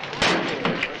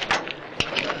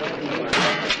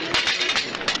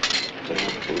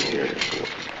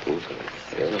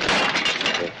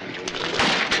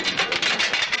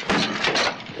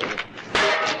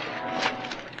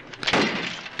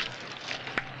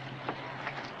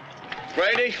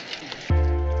 Brady?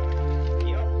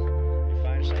 You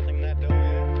find something in that door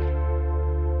yet?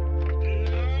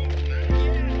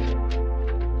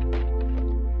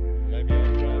 Maybe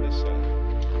I'll try this side.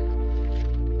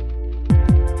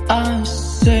 I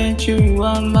said you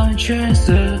are my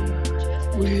treasure.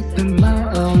 With the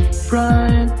amount of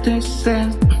pride they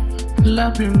said,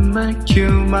 love will make you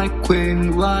my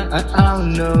queen. Why I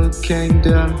own no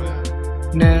kingdom.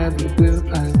 Never will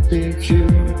I leave you.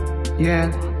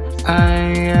 Yet I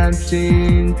am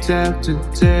doomed to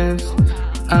death.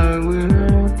 I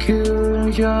will kill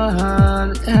your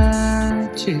heart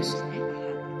edges.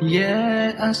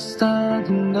 Yeah, I started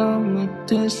knowing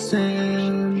the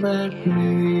same. Let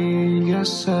me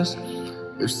yourself.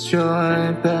 It's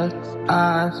joy, but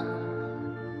I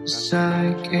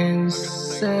sank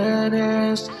inside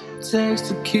it. Takes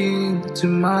the key to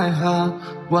my heart,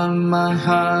 while my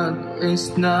heart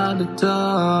is not a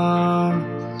door.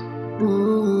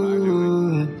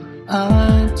 Ooh,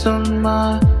 I don't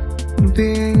mind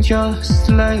being your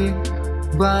slave.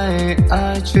 Why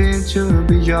I dream to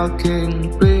be your king.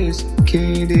 Please,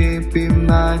 kitty, be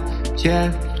mine.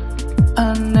 Yeah,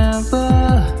 I never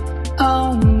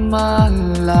own my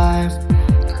life.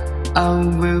 I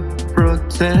will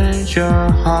protect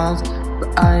your heart,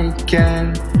 but I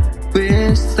can't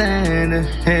withstand a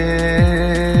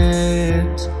hate.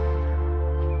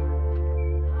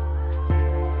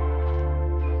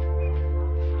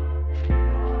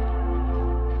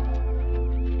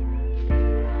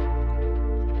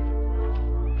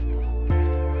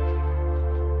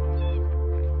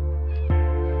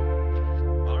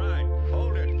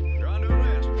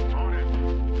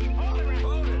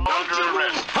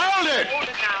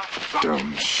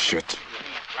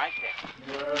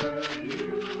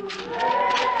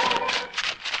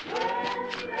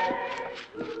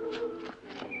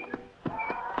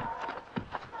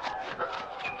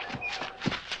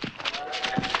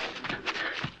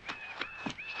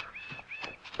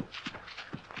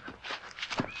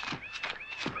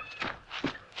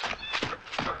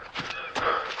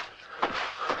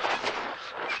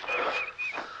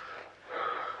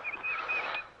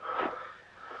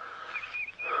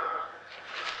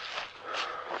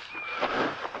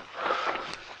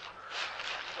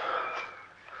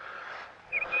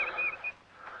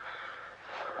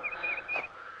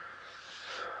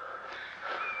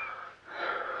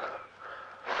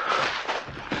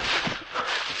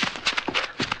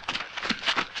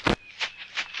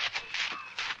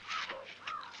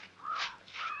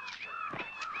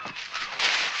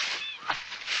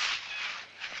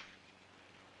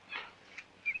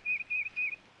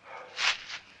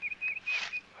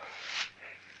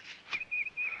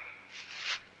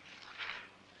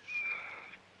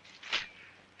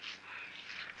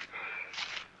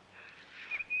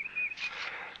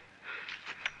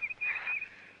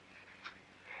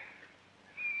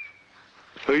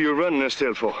 Who you running this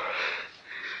hill for?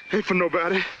 Ain't for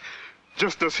nobody.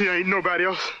 Just us here, ain't nobody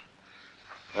else.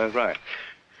 That's right.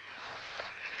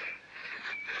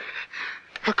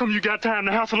 How come you got time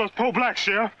to hassle those poor blacks,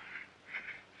 Sheriff?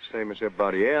 Same as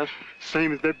everybody else.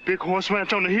 Same as that big horse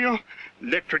ranch on the hill?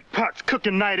 Electric pots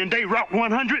cooking night and day, Route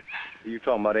 100? You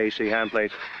talking about AC hand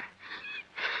plates?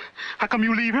 How come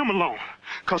you leave him alone?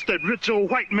 'Cause that rich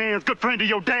old white man's good friend of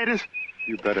your daddy's?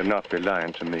 You better not be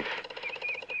lying to me.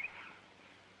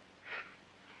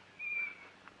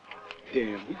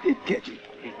 Damn, we did catch it.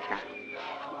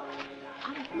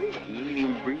 He ain't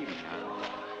even breathing now.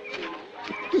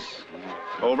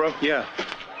 Over? Yeah.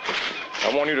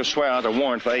 I want you to swear out a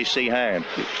warrant for AC Hand.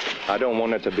 I don't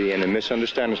want there to be any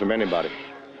misunderstandings from anybody.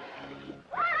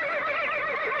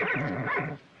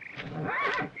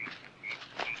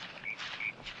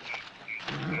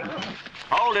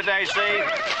 Hold it, AC.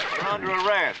 You're under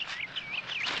arrest.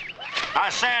 I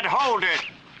said hold it.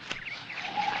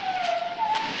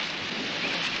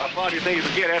 How far do you think you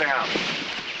can get anyhow?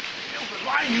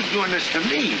 Why are you doing this to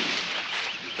me? You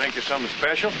think you're something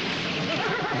special?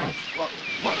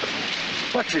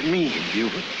 What's it mean,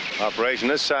 Buford? Operation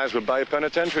this size would buy you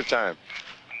penitentiary time.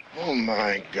 Oh,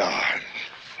 my God.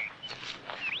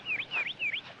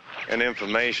 And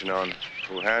information on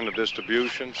who handled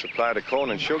distribution, supply the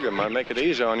corn and sugar might make it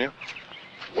easy on you.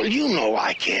 Well, you know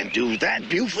I can't do that,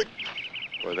 Buford.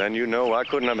 Well, then you know I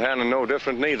couldn't have handled no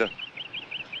different neither.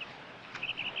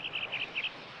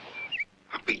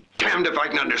 I'll be damned if I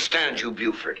can understand you,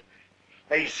 Buford.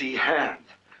 AC Hand.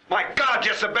 My God,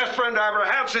 just the best friend I ever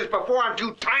had since before I'm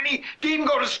too tiny to even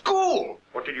go to school.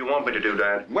 What did you want me to do,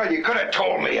 Dad? Well, you could have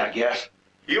told me, I guess.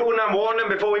 You wouldn't have warned them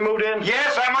before we moved in?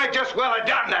 Yes, I might just well have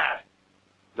done that.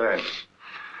 Dad,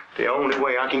 the only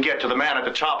way I can get to the man at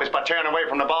the top is by tearing away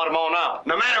from the bottom on up.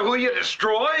 No matter who you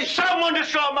destroy? Someone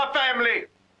destroyed my family!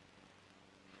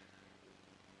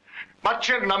 My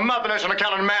children are motherless on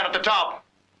account of the man at the top.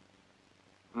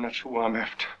 And that's who I'm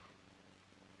after.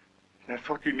 And I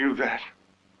thought you knew that.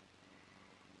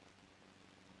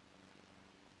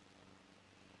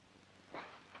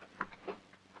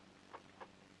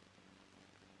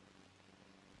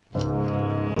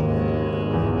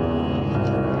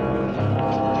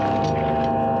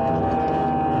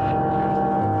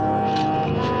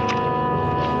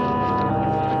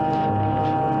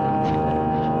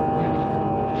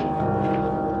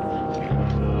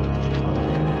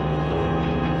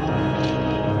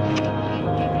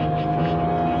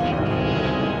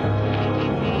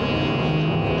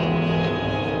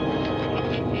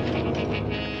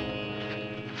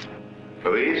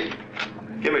 Louise,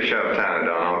 give me Sheriff Tanner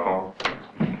down alcohol.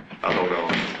 I'll hold on.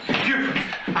 Buford,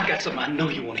 I got something I know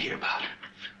you want to hear about.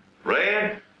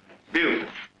 Red, Buford.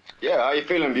 Yeah, how you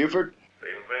feeling, Buford?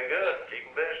 Feeling pretty good.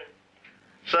 Keeping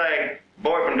busy. Say,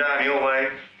 boy from down your way,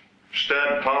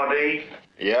 Stud Pardee.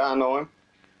 Yeah, I know him.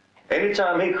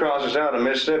 Anytime he crosses out of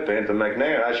Mississippi into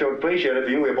McNair, I sure appreciate it if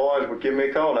you boys would give me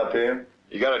a call up here.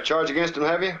 You got a charge against him,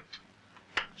 have you?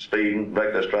 Speeding,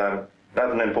 reckless driving.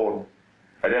 Nothing important.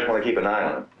 I just want to keep an eye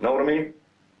on him. Know what I mean?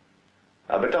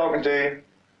 I'll be talking to you.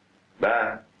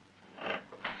 Bye.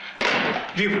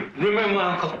 Buford, remember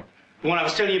my uncle? The one I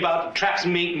was telling you about, traps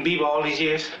mink and beaver all these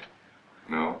years?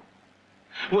 No.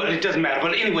 Well, it doesn't matter.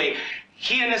 But anyway,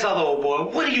 he and this other old boy,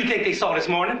 what do you think they saw this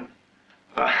morning?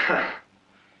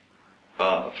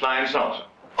 Flying saucer.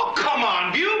 Oh, come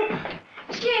on, Buford!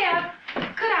 Jeff,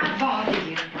 could I bother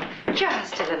you?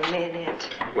 Just a minute.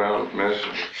 Well, miss.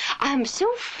 I'm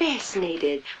so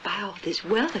fascinated by all this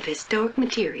wealth of historic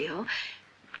material.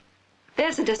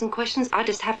 There's a dozen questions I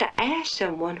just have to ask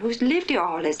someone who's lived here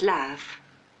all his life.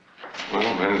 Well,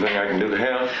 anything I can do to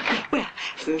help? Well,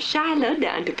 from Shiloh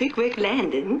down to Pickwick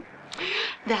Landing,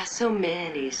 there's so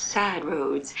many side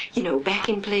roads, you know, back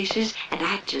in places, and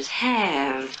I just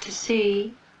have to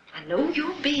see. I know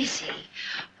you're busy,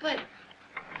 but...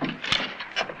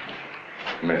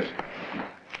 Miss,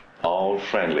 all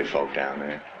friendly folk down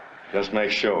there. Just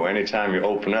make sure anytime you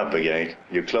open up a gate,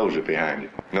 you close it behind you.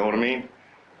 Know what I mean?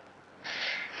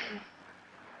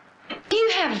 Do you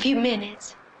have a few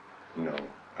minutes? No,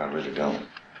 I really don't.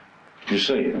 You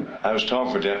see, I was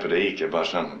talking with Deputy Eake about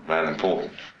something rather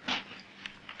important.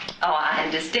 Oh, I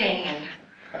understand.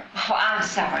 Oh, I'm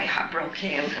sorry I broke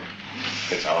him.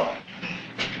 It's all right.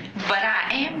 But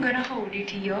I am going to hold you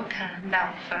to your kind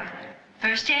offer.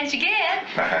 First chance you get.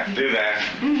 Do that.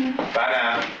 Bye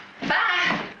now.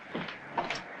 Bye.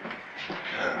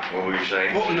 What were you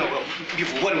saying? Well, no,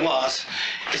 what it was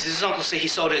is his uncle said he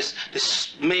saw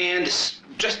this man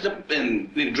dressed up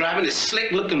and driving this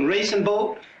slick-looking racing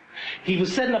boat. He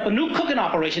was setting up a new cooking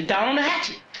operation down on the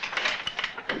hatchet.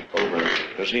 Over.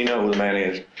 Does he know who the man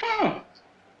is?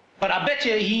 But I bet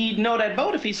you he'd know that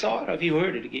boat if he saw it or if he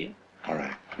heard it again. All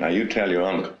right. Now you tell your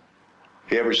uncle.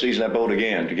 If he ever sees that boat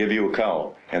again, to give you a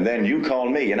call. And then you call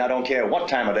me, and I don't care what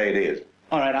time of day it is.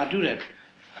 All right, I'll do that.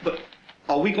 But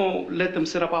are we going to let them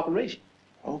set up operation?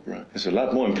 Oh, right. It's a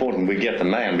lot more important we get the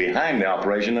man behind the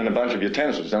operation than a bunch of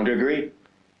utensils. Don't you agree?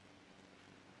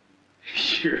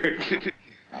 Sure.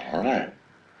 All right.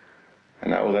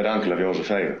 And I owe that uncle of yours a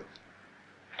favor.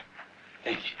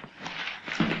 Thank you.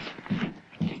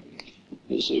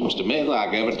 It seems to me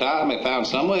like every time they found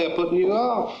some way of putting you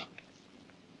off.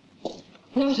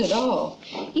 Not at all.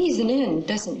 Easing in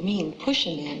doesn't mean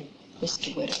pushing in,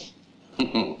 Mr. Witter.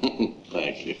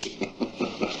 Thank you.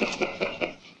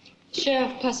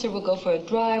 Sheriff Pusser will go for a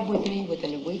drive with me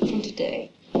within a week from today.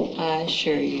 I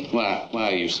assure you. Why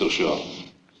are you so sure?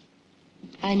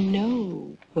 I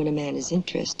know when a man is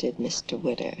interested, Mr.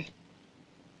 Witter.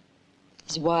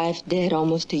 His wife dead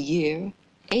almost a year,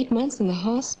 8 months in the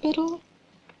hospital.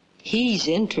 He's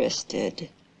interested.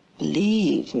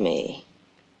 Believe me.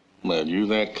 Well, you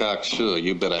that cocksure,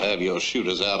 you better have your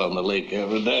shooters out on the lake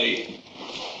every day.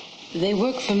 They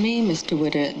work for me, Mr.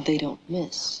 Witter. They don't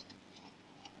miss.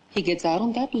 He gets out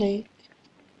on that lake,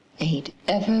 ain't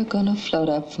ever gonna float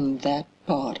up from that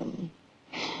bottom.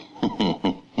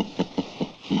 I'm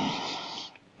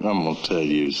gonna tell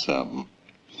you something.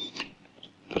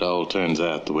 If it all turns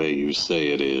out the way you say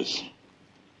it is,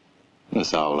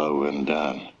 it's all over and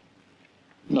done.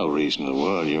 No reason in the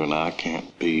world you and I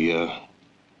can't be,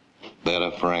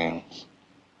 better friends.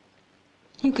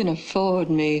 You can afford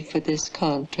me for this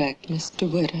contract,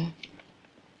 Mr. Witter.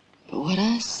 But what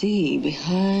I see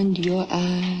behind your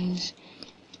eyes,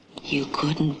 you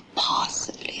couldn't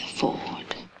possibly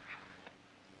afford.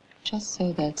 Just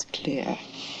so that's clear.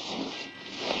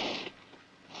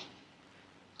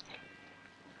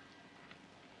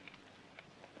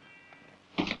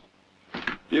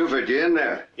 Buford, you in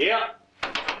there? Yeah.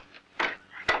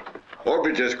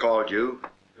 Orbit just called you.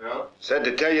 Yeah? Said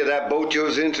to tell you that boat you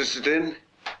was interested in.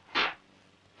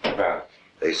 About?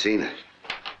 They seen it.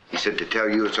 He said to tell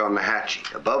you it's on the Hatchie,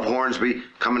 above Hornsby,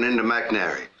 coming into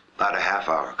McNary, about a half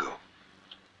hour ago.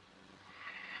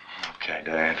 Okay,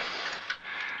 Dad.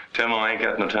 Tell him I ain't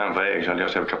got no time for eggs. I'll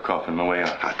just have a cup of coffee on my way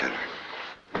out. I'll tell her.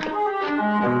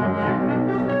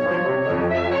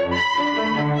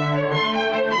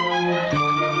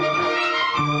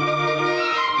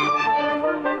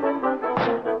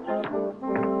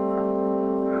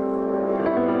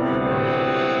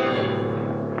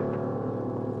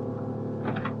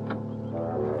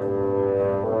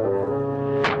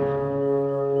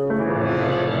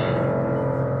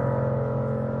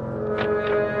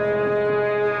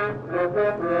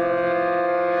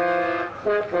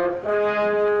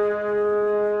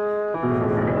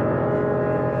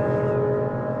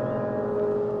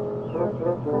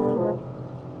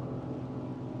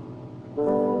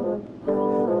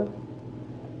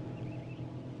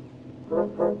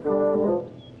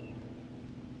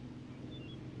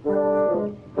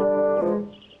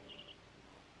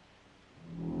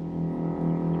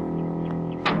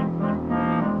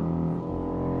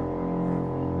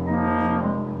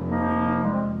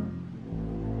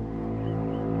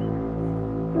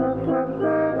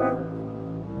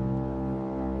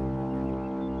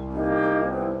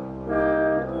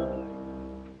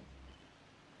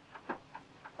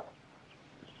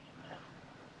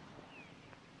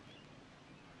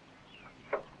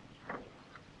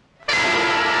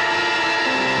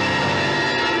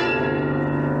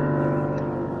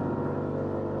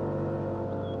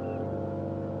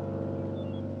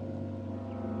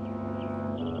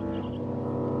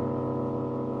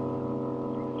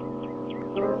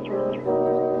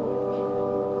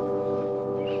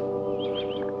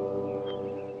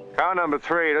 Car number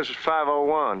 3, this is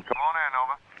 501. Come on in,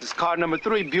 over. This is car number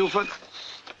 3, Buford.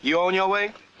 You on your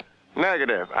way?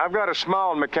 Negative. I've got a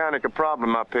small mechanical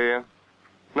problem up here.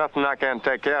 Nothing I can't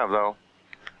take care of, though.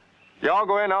 Y'all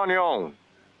go in on your own.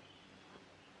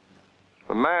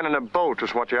 The man in the boat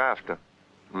is what you're after.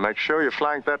 Make sure you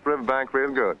flank that riverbank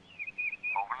real good.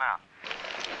 Over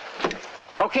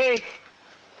now. Okay.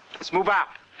 Let's move out.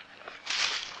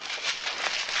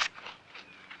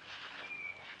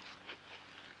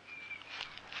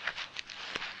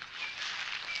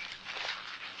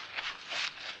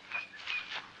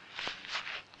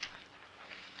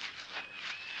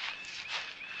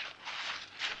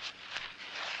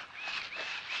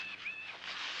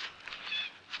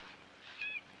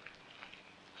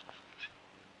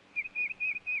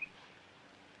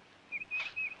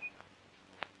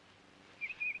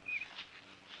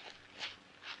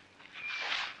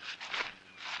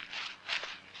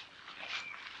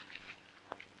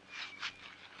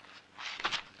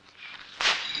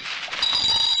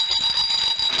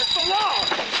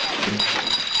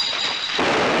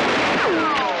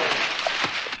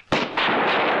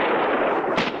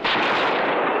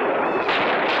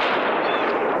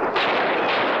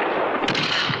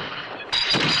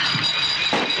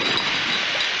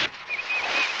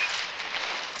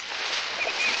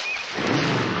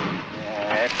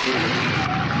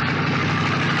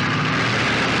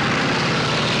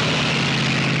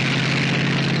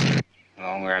 The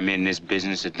longer I'm in this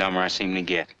business, the dumber I seem to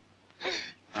get.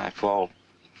 My fault,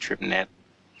 tripping that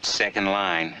second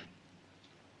line.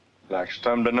 Like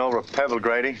stumbling over a pebble,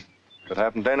 Grady. Could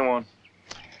happen to anyone.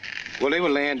 Well, they were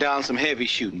laying down some heavy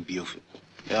shooting, Buford.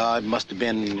 It must have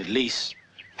been at least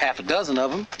half a dozen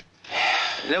of them.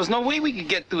 There was no way we could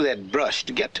get through that brush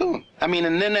to get to them. I mean,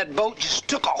 and then that boat just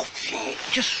took off.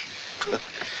 Just...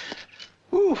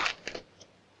 Whew.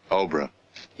 Obra.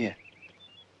 Yeah.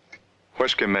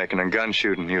 Whiskey making and gun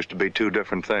shooting used to be two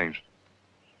different things.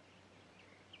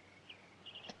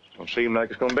 Don't seem like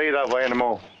it's gonna be that way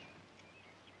anymore.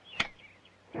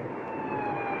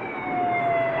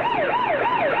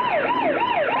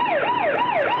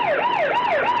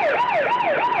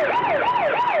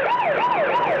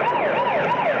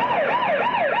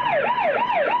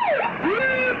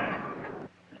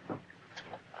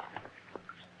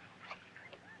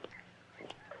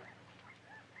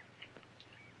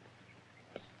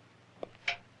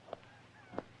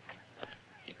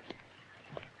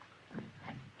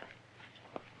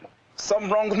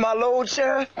 Something wrong with my load,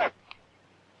 Sheriff?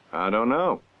 I don't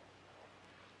know.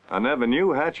 I never knew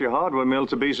Hatchie Hardware Mill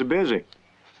to be so busy.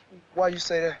 Why you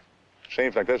say that?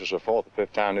 Seems like this is the 4th or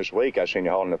 5th time this week I've seen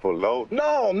you hauling a full load.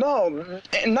 No,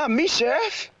 not me,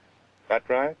 Sheriff. That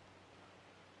right?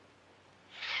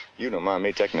 You don't mind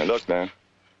me taking a look, then?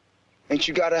 Ain't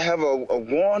you gotta have a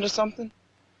warrant or something?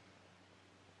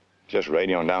 Just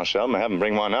radioing down Selma, have them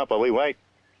bring one up while we wait.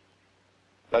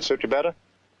 That suit you better?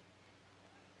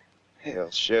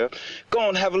 Hell, Sheriff. Go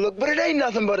on, have a look, but it ain't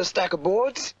nothing but a stack of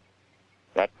boards.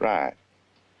 That's right.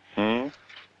 Hmm?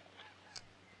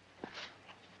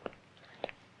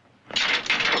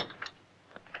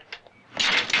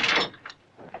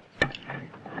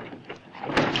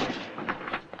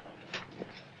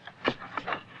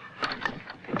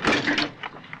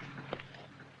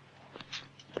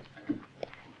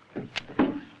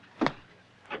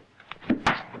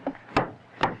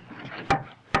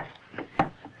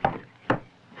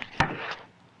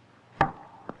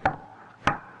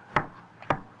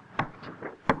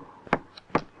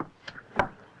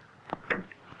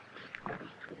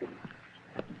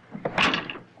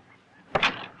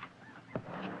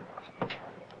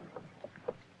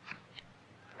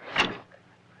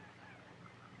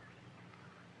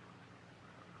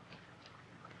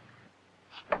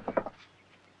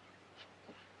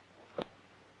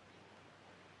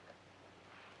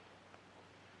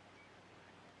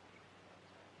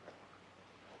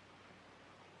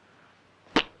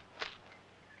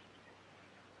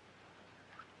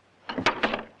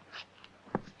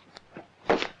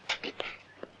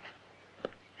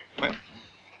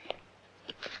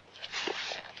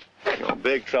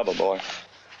 Big trouble, boy.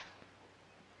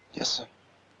 Yes, sir.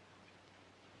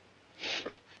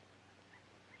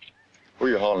 Who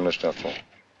you hauling this stuff for?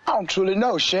 I don't truly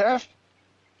know, Sheriff.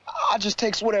 I just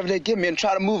takes whatever they give me and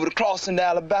try to move it across into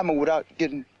Alabama without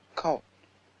getting caught.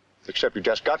 Except you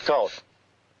just got caught.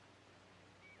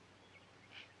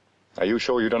 Are you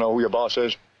sure you don't know who your boss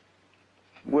is?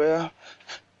 Well,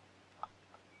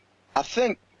 I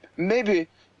think maybe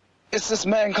it's this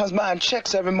man comes by and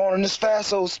checks every morning, this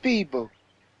fast old speedboat.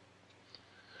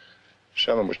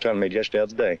 Someone was telling me just the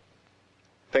other day.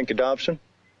 Pinky Dobson,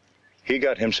 he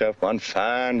got himself one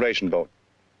fine racing boat.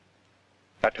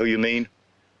 That who you mean?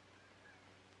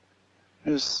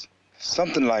 It's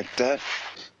something like that.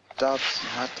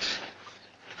 Dobson.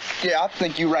 Yeah, I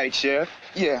think you're right, Sheriff.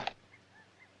 Yeah.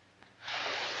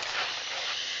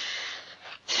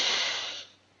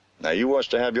 Now, you was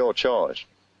to have your choice.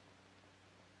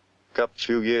 Couple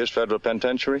few years federal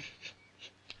penitentiary,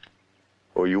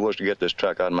 or you was to get this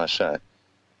truck out of my sight.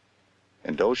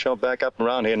 And those shall back up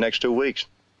around here next 2 weeks.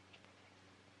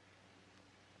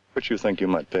 What you think you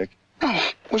might pick?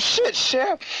 Oh, well, shit,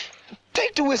 Sheriff.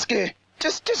 Take the whiskey.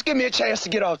 Just give me a chance to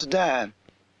get off the dime.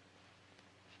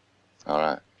 All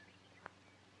right.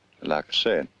 Like I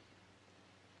said,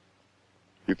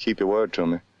 you keep your word to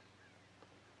me.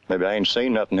 Maybe I ain't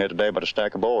seen nothing here today but a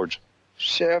stack of boards.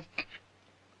 Sheriff,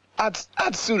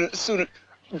 I'd sooner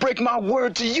break my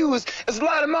word to you as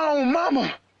lie to my own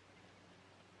mama.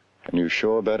 And you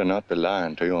sure better not be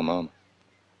lying to your mama.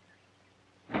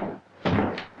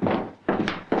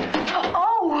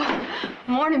 Oh,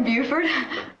 morning, Buford.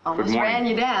 Almost morning. ran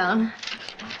you down.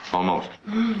 Almost.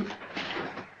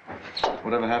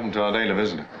 Whatever happened to our daily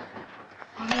visitor?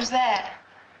 Who's that?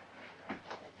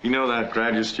 You know that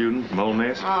graduate student from Ole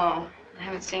Miss? Oh, I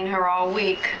haven't seen her all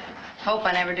week. Hope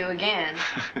I never do again.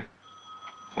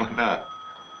 Why not?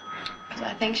 'Cause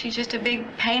I think she's just a big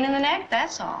pain in the neck,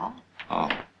 that's all. Oh.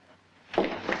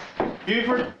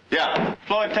 Buford? Yeah.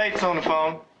 Floyd Tate's on the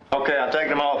phone. Okay, I'll take him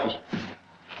to my office.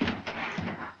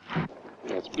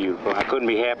 That's beautiful. I couldn't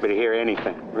be happy to hear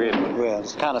anything, really. Well,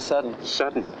 it's kind of sudden.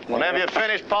 Sudden? Whenever you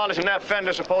finish polishing that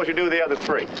fender, suppose you do the other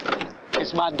 3.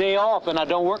 It's my day off, and I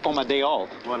don't work on my day off.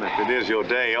 Well, if it is your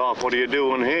day off, what are you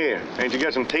doing here? Ain't you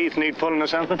got some teeth need pulling or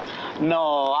something?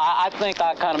 No, I think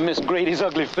I kind of miss Grady's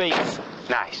ugly face.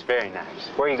 Nice, very nice.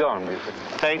 Where are you going, Buford?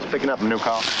 Tate's picking up a new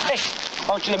car. Hey,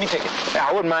 why don't you let me take it? Yeah,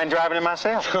 I wouldn't mind driving it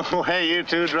myself. Hey, you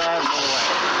two drive away.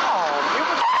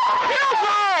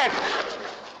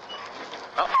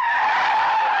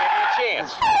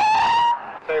 Chance.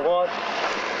 Say what?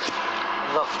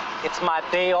 Look, it's my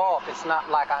day off. It's not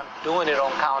like I'm doing it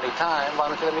on county time. Why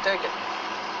don't you let me take it?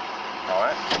 All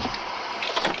right.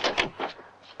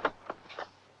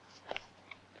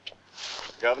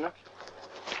 Governor?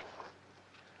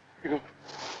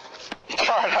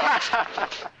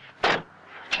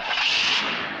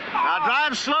 Now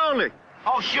drive slowly.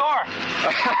 Oh, sure.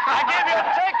 I give you a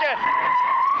ticket.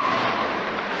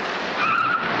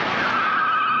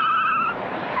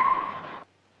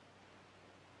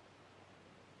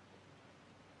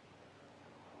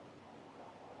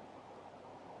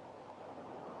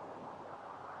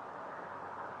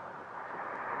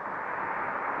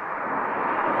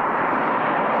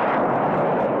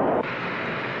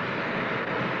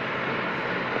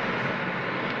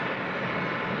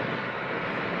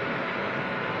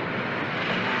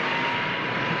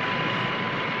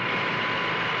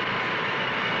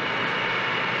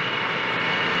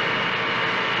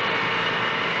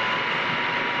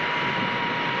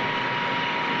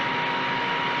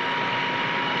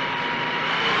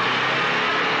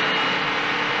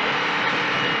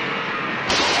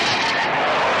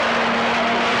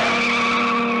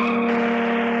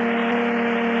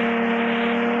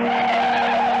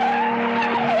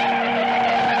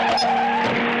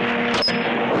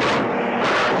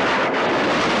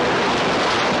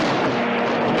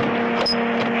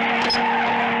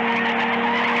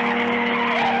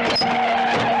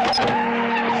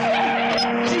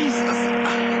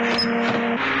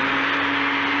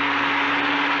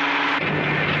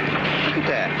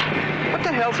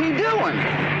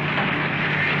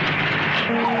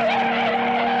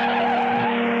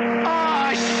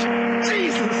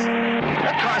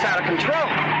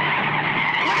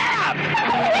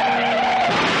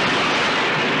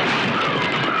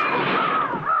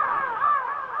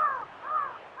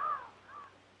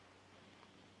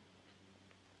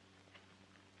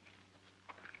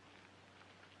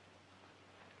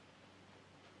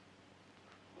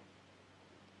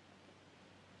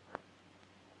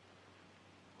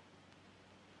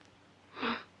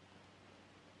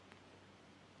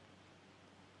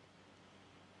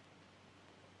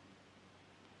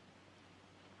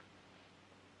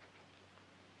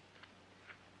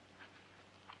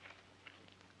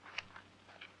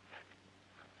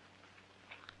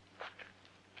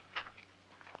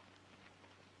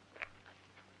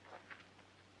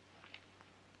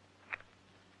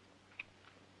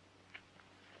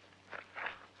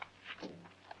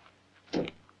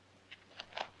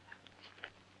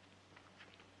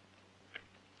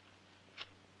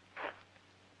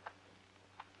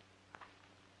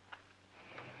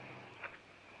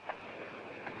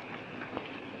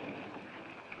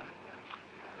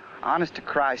 Honest to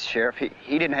Christ, Sheriff, he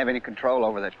didn't have any control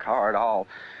over that car at all.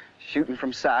 Shooting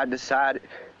from side to side.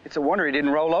 It's a wonder he didn't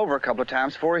roll over a couple of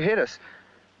times before he hit us.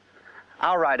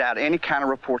 I'll write out any kind of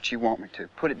report you want me to.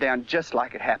 Put it down just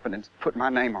like it happened and put my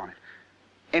name on it.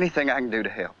 Anything I can do to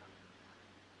help.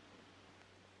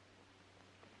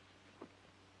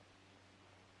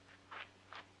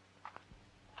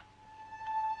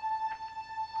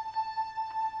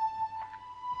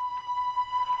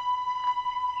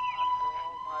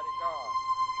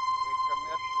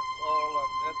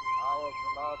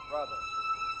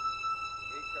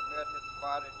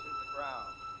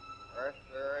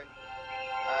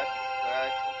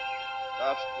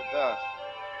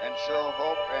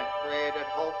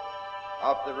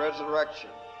 Resurrection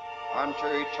unto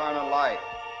eternal life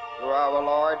through our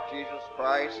Lord Jesus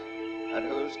Christ, at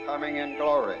whose coming in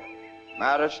glory,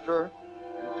 Magister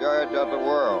and Judge of the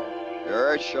world, the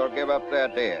earth shall give up their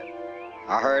dead.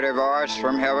 I heard a voice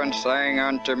from heaven saying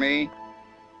unto me,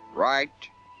 Write,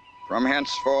 from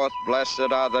henceforth blessed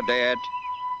are the dead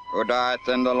who dieth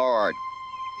in the Lord.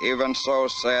 Even so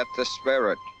saith the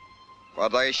Spirit, for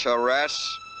they shall rest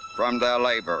from their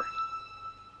labor.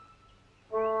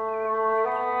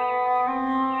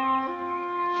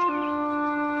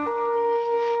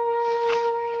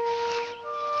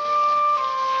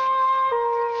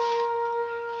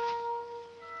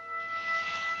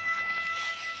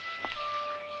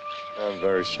 I'm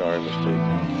very sorry,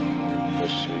 Mr.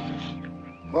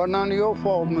 Seekers. Well, none of your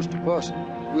fault, Mr. Bussey.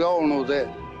 We all know that.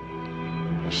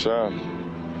 Sir,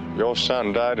 your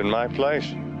son died in my place.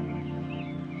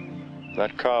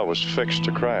 That car was fixed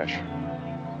to crash.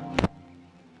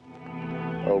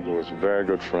 Ogle was a very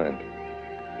good friend.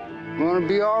 We're gonna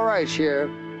be all right,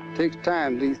 Sheriff. Takes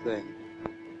time, these things.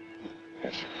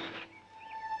 Yes.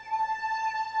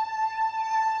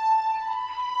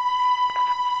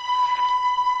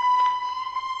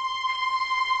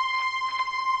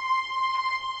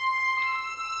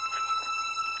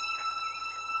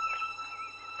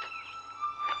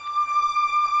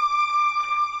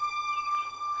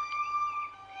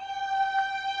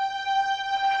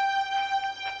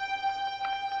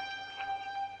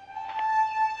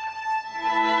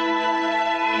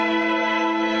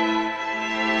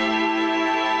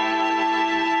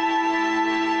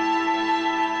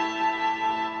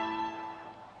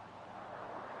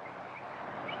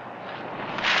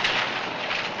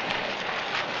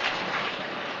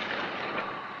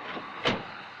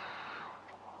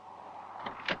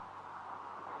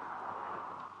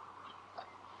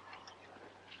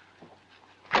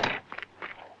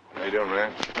 How you doing,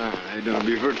 man? How you doing,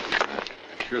 Buford?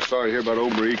 Sure sorry to hear about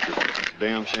old Breacher.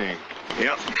 Damn shame.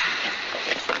 Yep.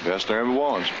 Best there ever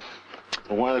was.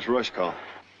 Well, why this rush call?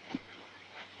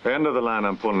 The end of the line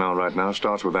I'm pulling on right now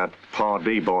starts with that Pa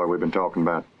D boy we've been talking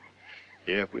about.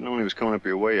 Yeah, if we'd known he was coming up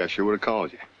your way, I sure would have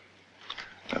called you.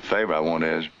 The favor I want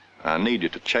is, I need you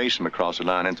to chase him across the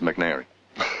line into McNary.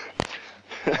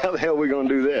 How the hell are we gonna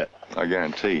do that? I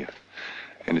guarantee you.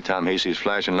 Anytime he sees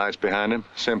flashing lights behind him,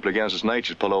 simply against his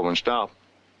nature to pull over and stop.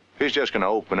 He's just gonna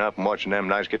open up and watching them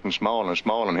lights getting smaller and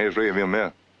smaller in his rearview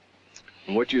mirror.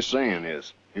 And what you're saying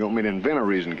is, you want me to invent a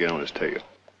reason to get on his tail, and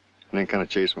then kind of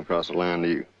chase him across the line to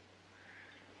you.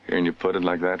 Hearing you put it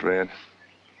like that, Red,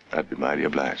 I'd be mighty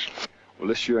obliged. Well,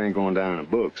 this sure ain't going down in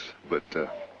the books, but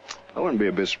I wouldn't be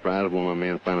a bit surprised if one of my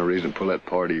men found a reason to pull that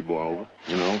party boy over.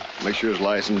 You know, make sure his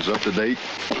license is up to date.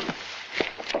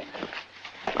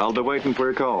 I'll be waiting for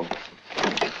your call.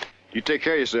 You take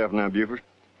care of yourself now, Buford.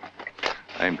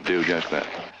 Aim to do just that.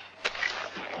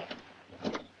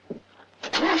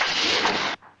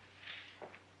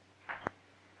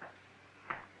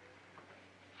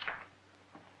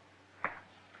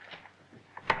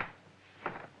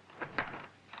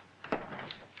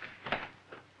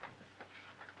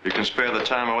 You can spare the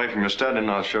time away from your studying,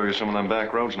 I'll show you some of them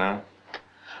back roads now.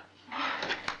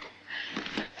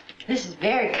 This is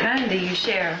very kind of you,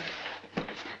 Sheriff,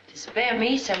 to spare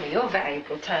me some of your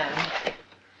valuable time.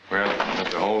 Well,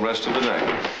 that's the whole rest of the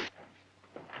day.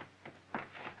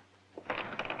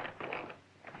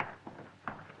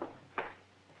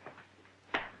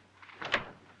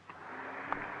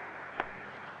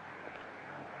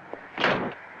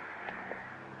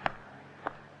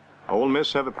 Ole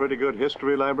Miss have a pretty good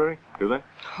history library, do they?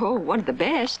 Oh, one of the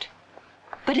best.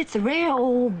 But it's a rare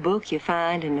old book you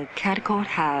find in a county court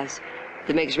house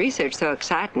that makes research so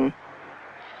exciting.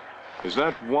 Is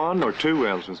that one or two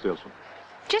L's in Stilson?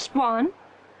 Just one.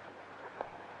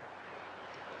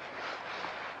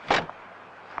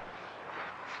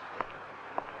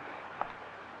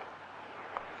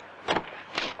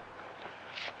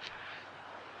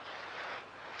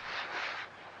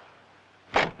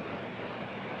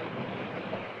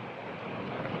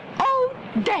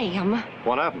 Damn.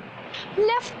 What happened?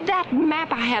 Left that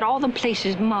map. I had all the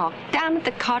places marked down at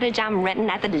the cottage I'm renting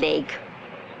at the lake.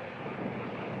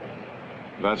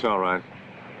 That's all right.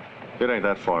 It ain't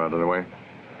that far out of the way.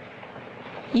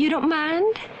 You don't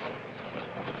mind?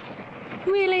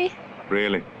 Really?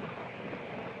 Really?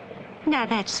 Now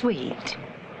that's sweet.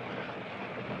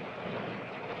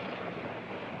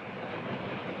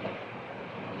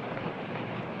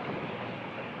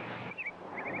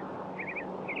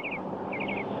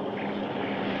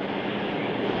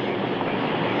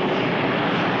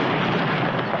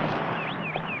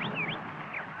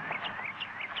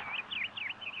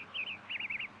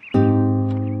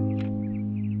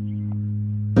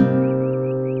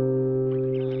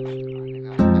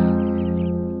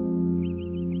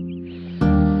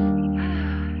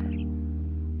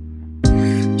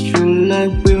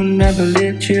 Love will never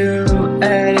let you,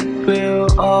 and it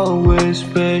will always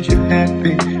make you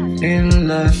happy. In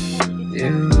love,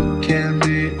 you can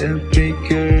be a big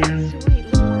girl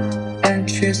and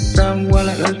treat someone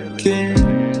like a king.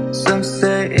 Some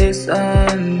say it's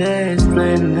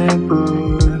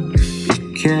unexplainable.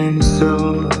 It can be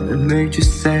so, it makes you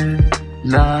sad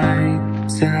like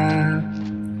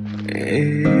time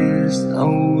is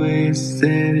always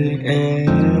setting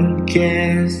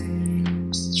against.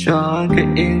 Stronger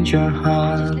in your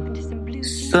heart.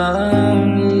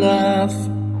 Some love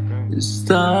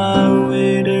start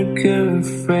with a good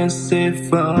friend. Say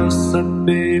for some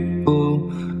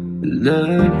people,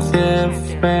 love their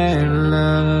friend.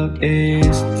 Love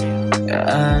is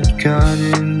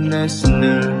unconscious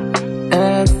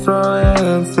and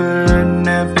forever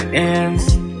never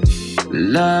ends.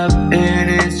 Love it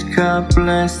is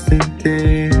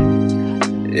complexity.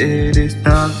 It is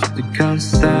not the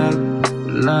concept.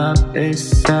 Love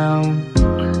is sound,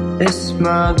 it's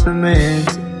movement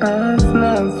of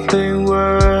lovely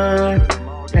word,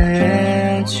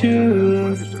 and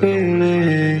you feel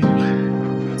it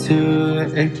to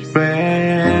express.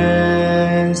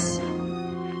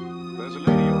 There's a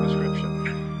lady in the description.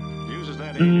 Uses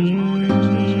that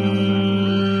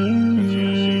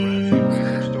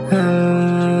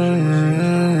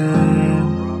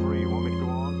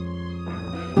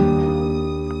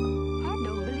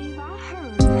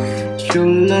Your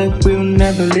love will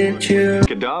never let you.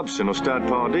 Dobson or Stad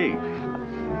Pardee.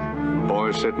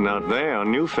 Boys sitting out there are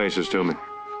new faces to me.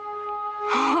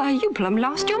 Why, you plumb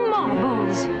lost your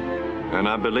marbles. And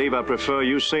I believe I prefer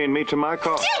you seeing me to my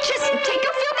car. You just take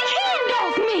a filthy hand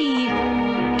off me.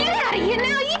 Get out of here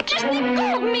now. You just let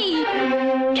go of me.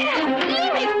 Get out.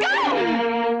 Let me go.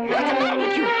 What's the matter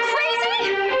with you?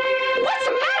 Crazy? What's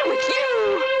the matter with you?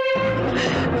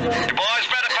 You boys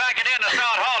better pack it in and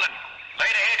start hauling.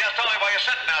 Lady here just told me while you're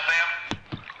sitting out there.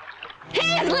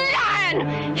 He's lying!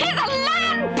 He's a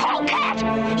lying polecat!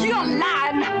 You're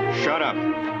lying! Shut up.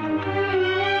 Ever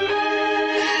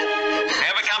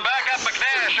come back up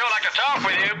McNair? Sure like to talk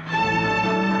with you.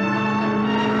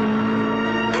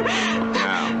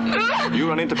 Now, you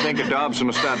run into Pinker Dobson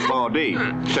or Stad Pardee.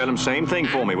 Tell him same thing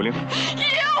for me, will you?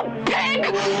 You pig!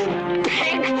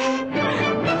 Pig!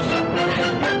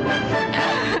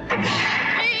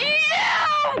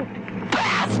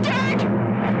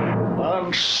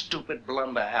 One stupid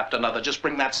blunder after another. Just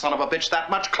bring that son of a bitch that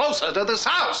much closer to this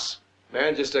house.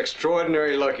 Man, just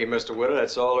extraordinary lucky, Mr. Witter.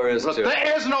 That's all there is But to it.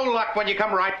 there is no luck when you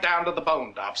come right down to the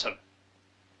bone, Dobson.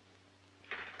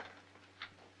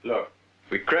 Look,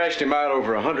 we crashed him out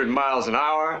over 100 miles an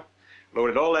hour,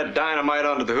 loaded all that dynamite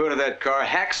onto the hood of that car,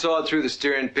 hacksawed through the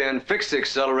steering pin, fixed the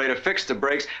accelerator, fixed the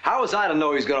brakes. How was I to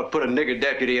know he's gonna put a nigger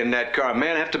deputy in that car?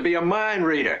 Man, have to be a mind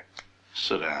reader.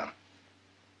 Sit down.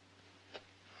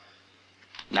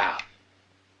 Now,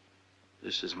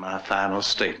 this is my final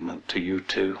statement to you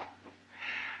two.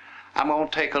 I'm going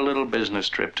to take a little business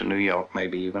trip to New York,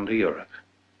 maybe even to Europe.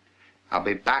 I'll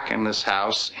be back in this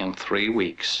house in 3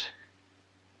 weeks.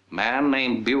 A man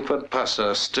named Buford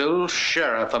Pusser, still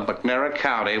sheriff of McNair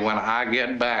County. When I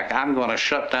get back, I'm going to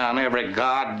shut down every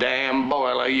goddamn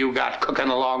boiler you got cooking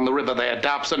along the river there,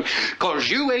 Dobson, 'cause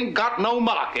you ain't got no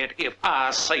market if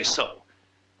I say so.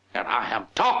 And I am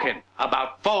talking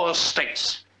about 4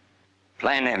 states.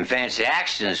 Playing them fancy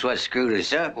accents is what screwed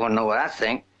us up. Wanna know what I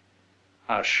think?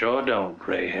 I sure don't,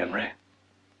 Ray Henry.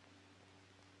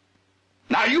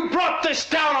 Now, you brought this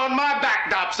down on my back,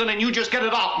 Dobson, and you just get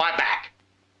it off my back.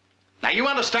 Now, you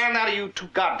understand that, or you too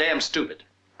goddamn stupid?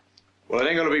 Well, it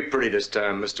ain't gonna be pretty this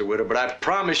time, Mr. Witter, but I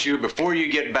promise you, before you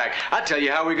get back, I'll tell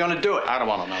you how we're gonna do it. I don't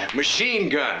want to know. Machine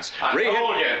guns. I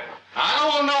told you. I don't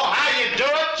want to know how you do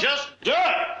it. Just do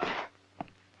it.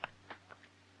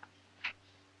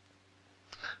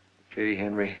 Ray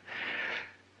Henry.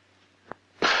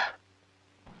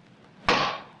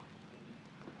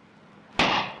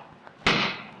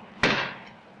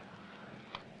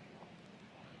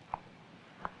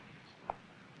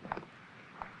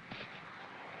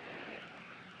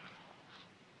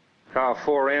 Car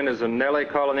 4N is a Nellie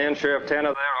calling in. Sheriff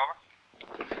Tanner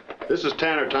there, over. This is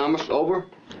Tanner, Thomas. Over.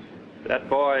 That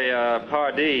boy,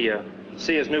 Pardee,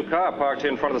 see his new car parked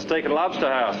here in front of the Steak and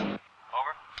Lobster House. Over.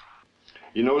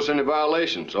 You notice any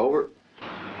violations? Over.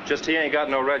 Just he ain't got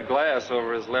no red glass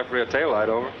over his left rear taillight,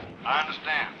 over. I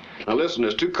understand. Now listen,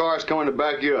 there's 2 cars coming to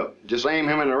back you up. Just aim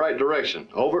him in the right direction.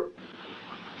 Over.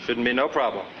 Shouldn't be no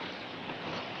problem.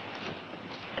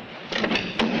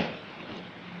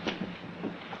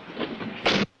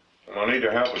 I need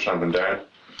your help with something, Dad.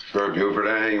 Sure, Buford,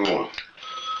 anything you want.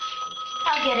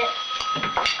 I'll get it.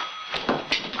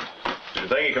 Do you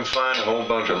think you can find a whole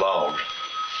bunch of logs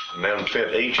and then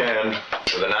fit each end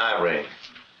with an eye ring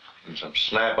and some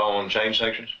snap-on chain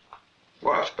sections?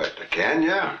 Well, I expect I can,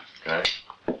 yeah. Okay.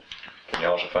 Can you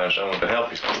also find someone to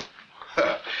help you?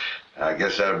 I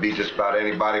guess that would be just about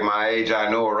anybody my age I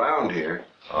know around here.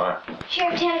 All right.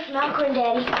 Sheriff Tanner from Alcorn,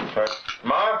 Daddy. Okay.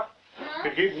 Ma,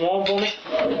 could you keep warm for me?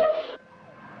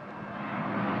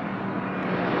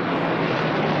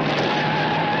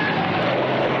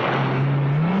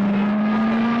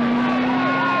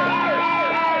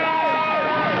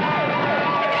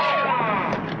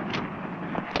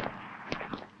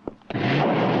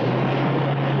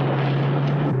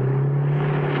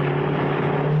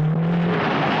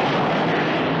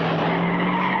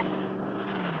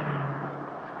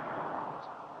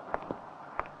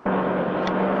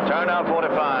 Turn out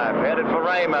 45, headed for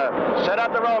Raymer. Set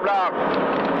up the roadblock.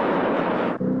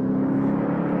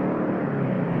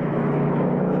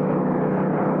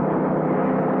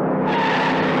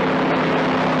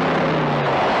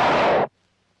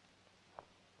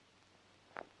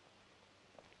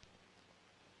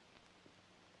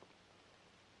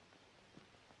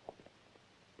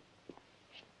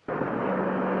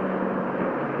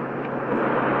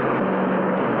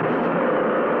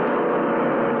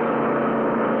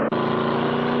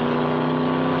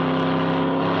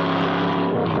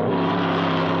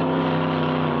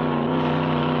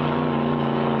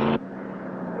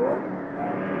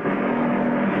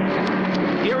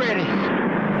 Get ready.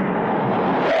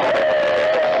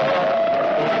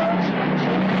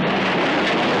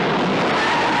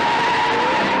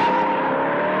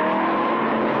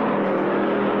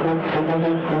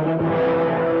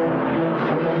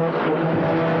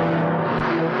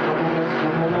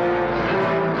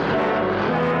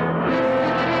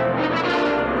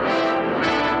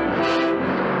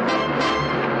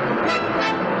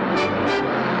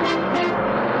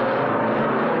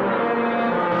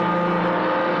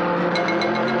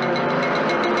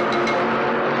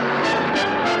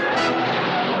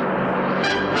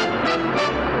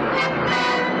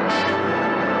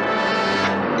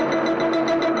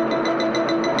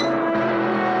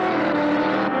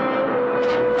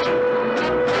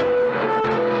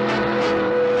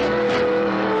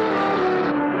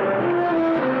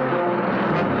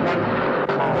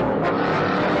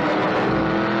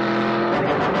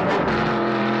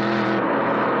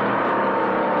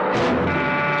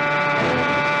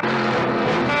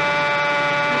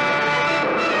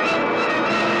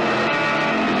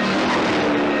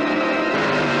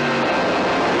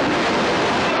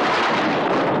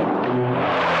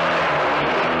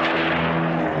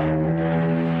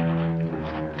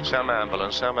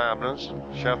 Some ambulance.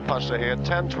 Sheriff Puster here,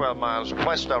 10-12 miles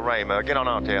west of Raymer. Get on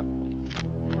out here.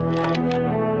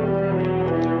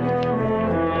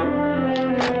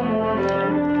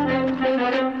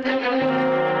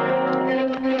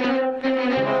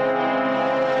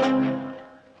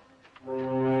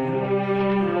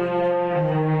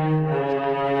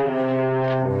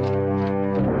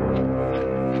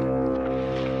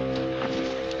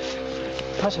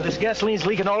 Puster, this gasoline's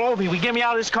leaking all over me. Will you get me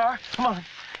out of this car? Come on.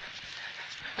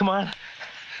 Come on.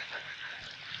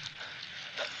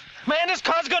 Man, this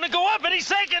car's gonna go up any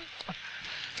second.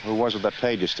 Who was it that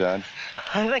paid you, Stud?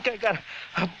 I think I got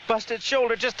a busted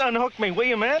shoulder. Just unhook me, will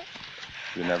you, man?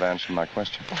 You never answered my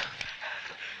question.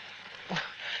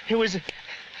 It was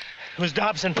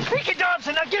Dobson. Ricky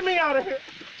Dobson, now get me out of here.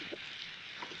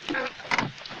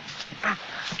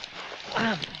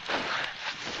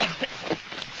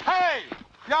 Hey,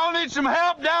 y'all need some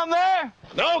help down there?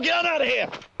 No, get on out of here.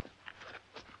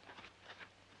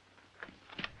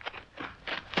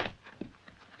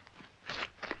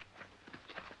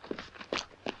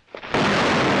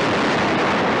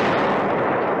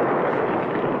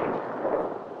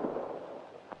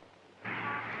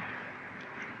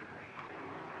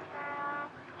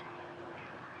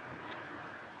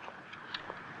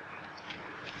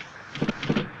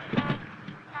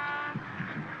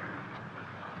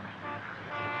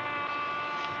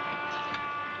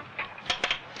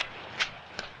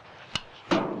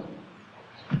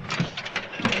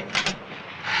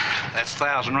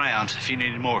 1,000 rounds. If you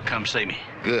need any more, come see me.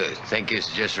 Good. Think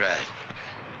it's just right.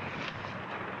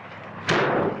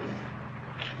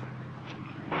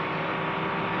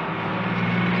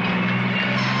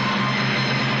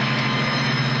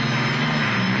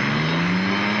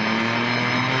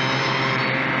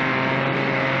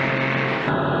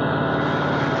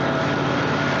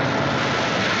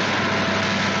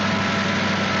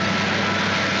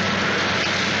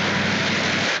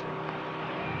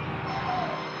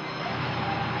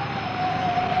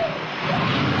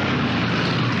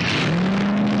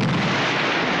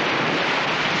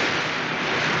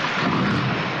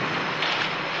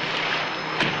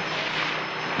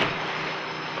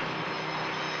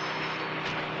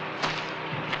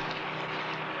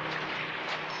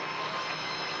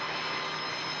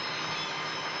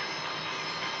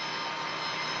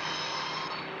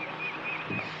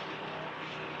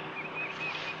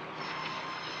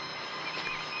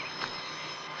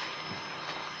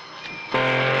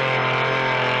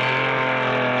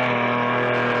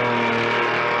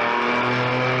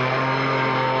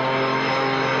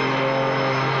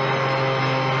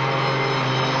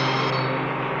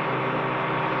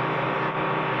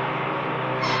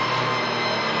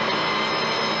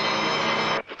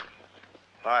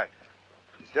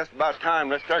 Just about time.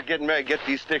 Let's start getting ready to get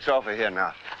these sticks off of here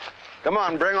now. Come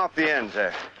on, bring off the ends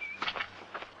there.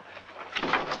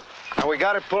 Now, we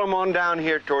got to pull them on down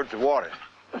here towards the water.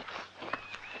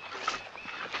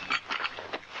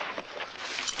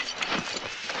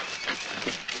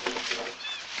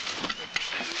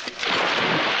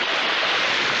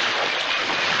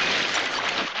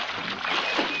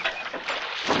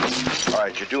 All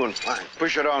right, you're doing fine.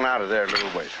 Push it on out of there a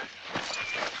little ways.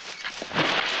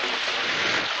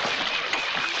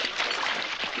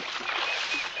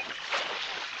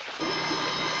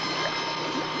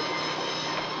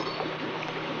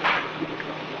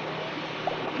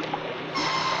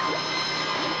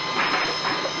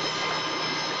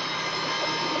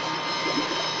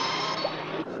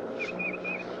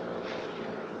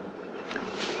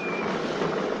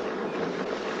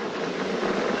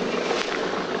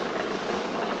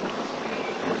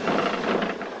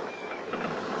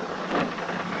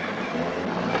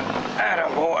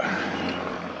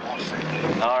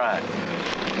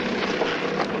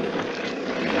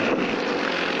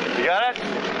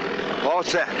 All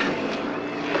set.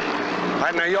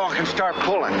 Right now, y'all can start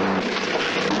pulling.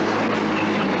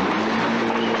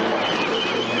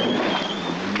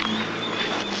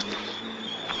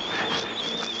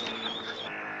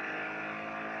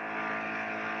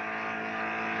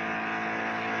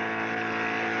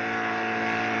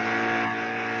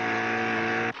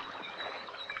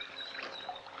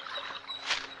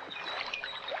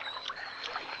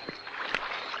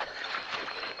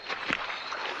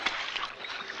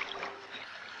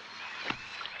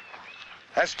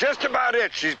 That's just about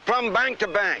it. She's plumb bank to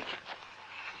bank.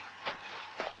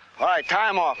 All right, tie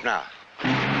 'em off now.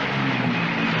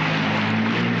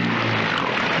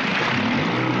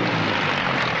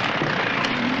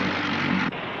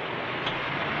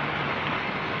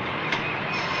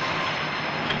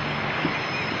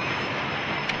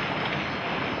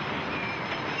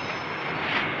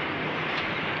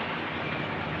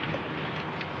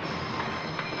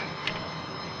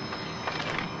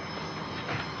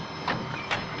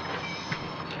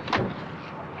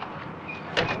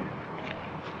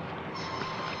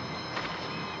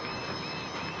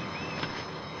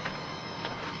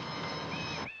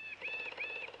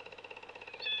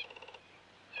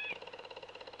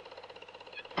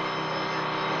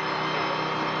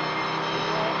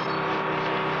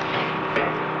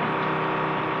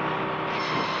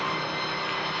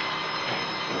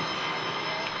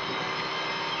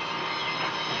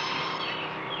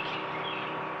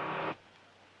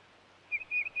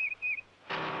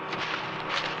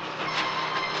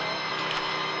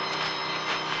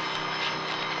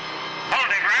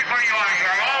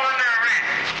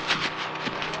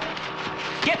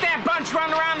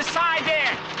 Running around the side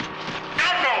there.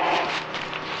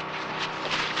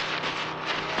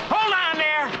 Hold on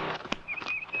there.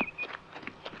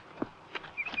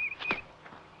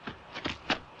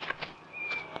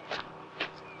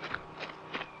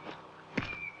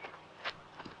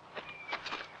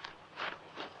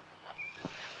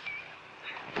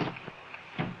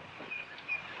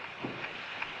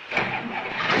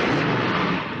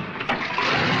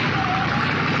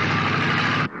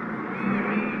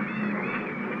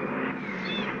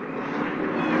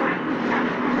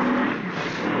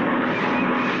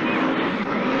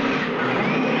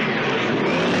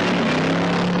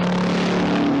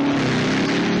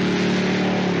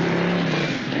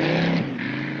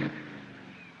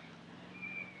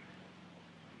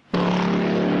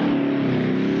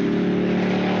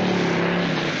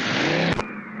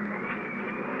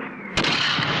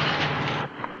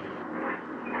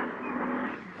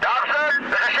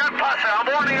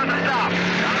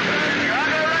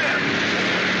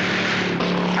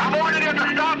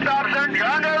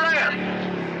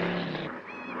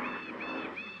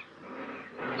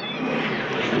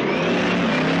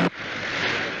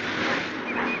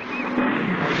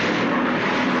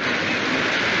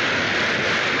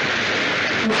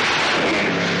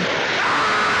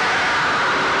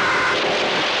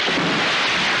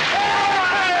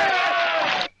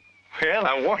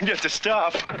 warned you to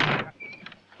stop.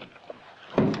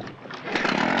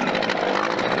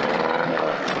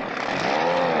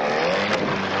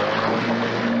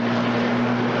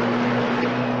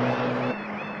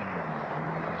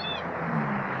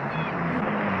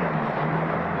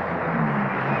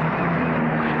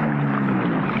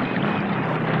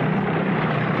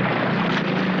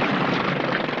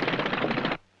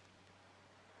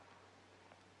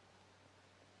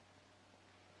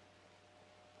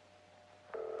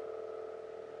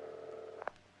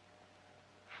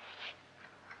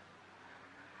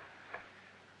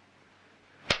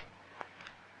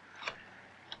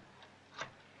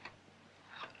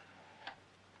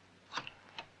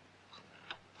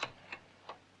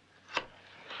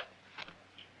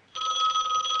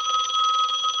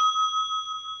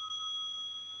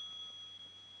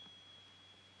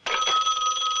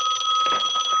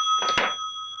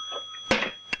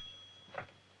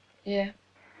 Yeah.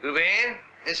 Ruben,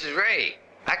 this is Ray.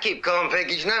 I keep calling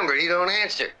Peggy's number. He don't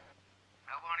answer.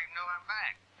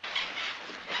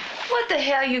 What the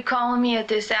hell you calling me at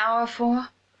this hour for?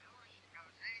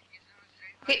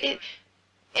 It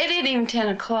ain't even 10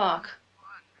 o'clock.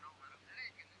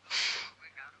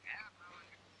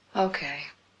 Okay.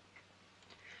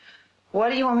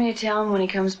 What do you want me to tell him when he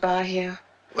comes by here?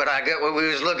 What I got what we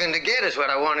was looking to get is what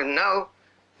I want him to know.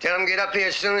 Tell him to get up here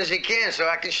as soon as he can so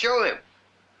I can show him.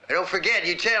 And don't forget,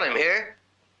 you tell him, here?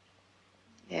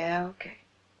 Yeah, okay.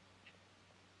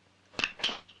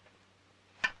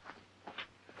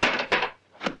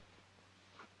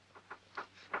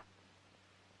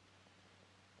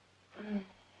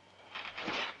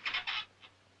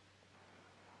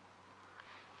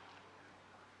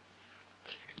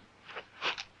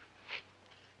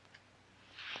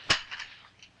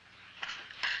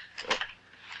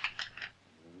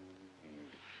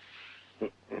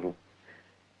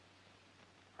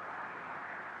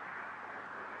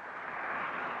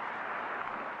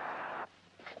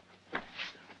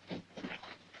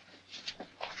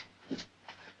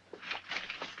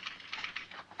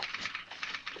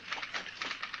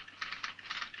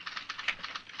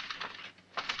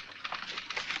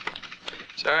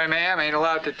 Sorry, ma'am, ain't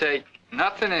allowed to take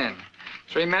nothing in.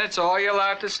 3 minutes, all you're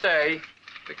allowed to stay.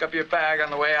 Pick up your bag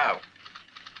on the way out.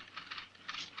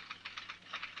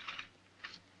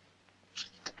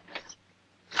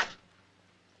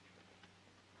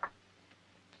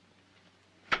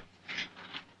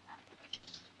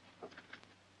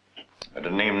 I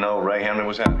didn't even know Ray Henry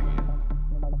was happy.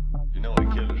 You know he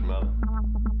killed his mother,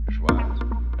 his wife,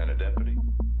 and a deputy.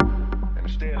 And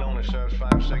still only serves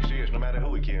 5 or 6 years no matter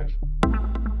who he kills.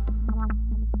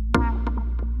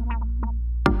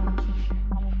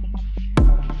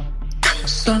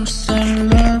 Some say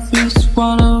love is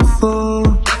wonderful.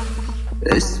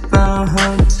 It's about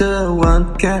how the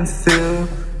one can feel.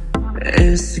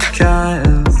 It's the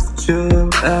kind of true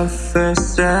at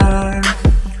first sight.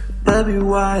 Baby,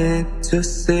 why to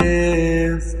see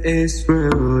if it's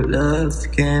real? Love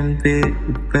can be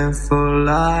open for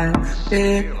life.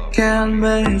 It can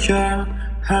make your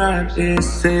heart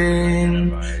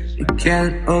sing. It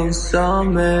can also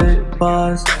make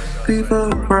past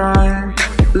people cry.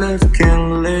 Love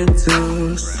can lead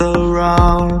to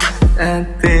sorrow, and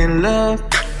being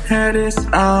loved had its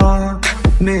own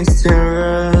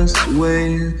mysterious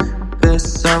way.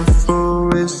 There's some full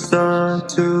return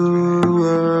to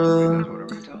world.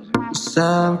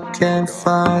 Some can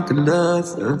find the love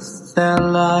of their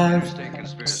life.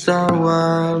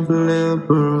 Someone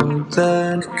liberal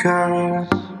than car.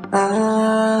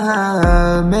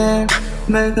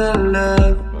 Make a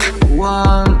love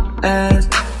one as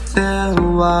their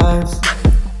wife.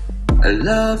 A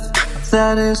love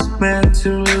that is meant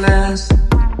to last.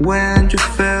 When you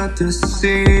fail to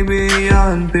see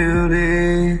beyond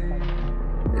beauty,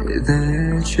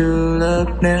 then your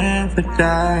love never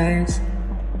dies.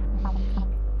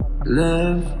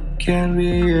 Love can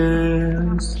be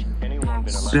yours,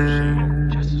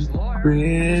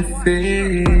 with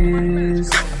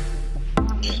ease.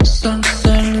 Some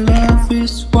say love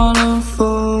is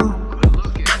wonderful.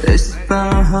 It's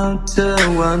about how the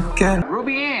one can.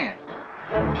 Ruby Ann.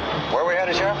 Where we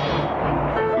headed, Sheriff?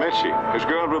 Mitzi. His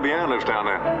girl Ruby Ann lives down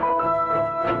there.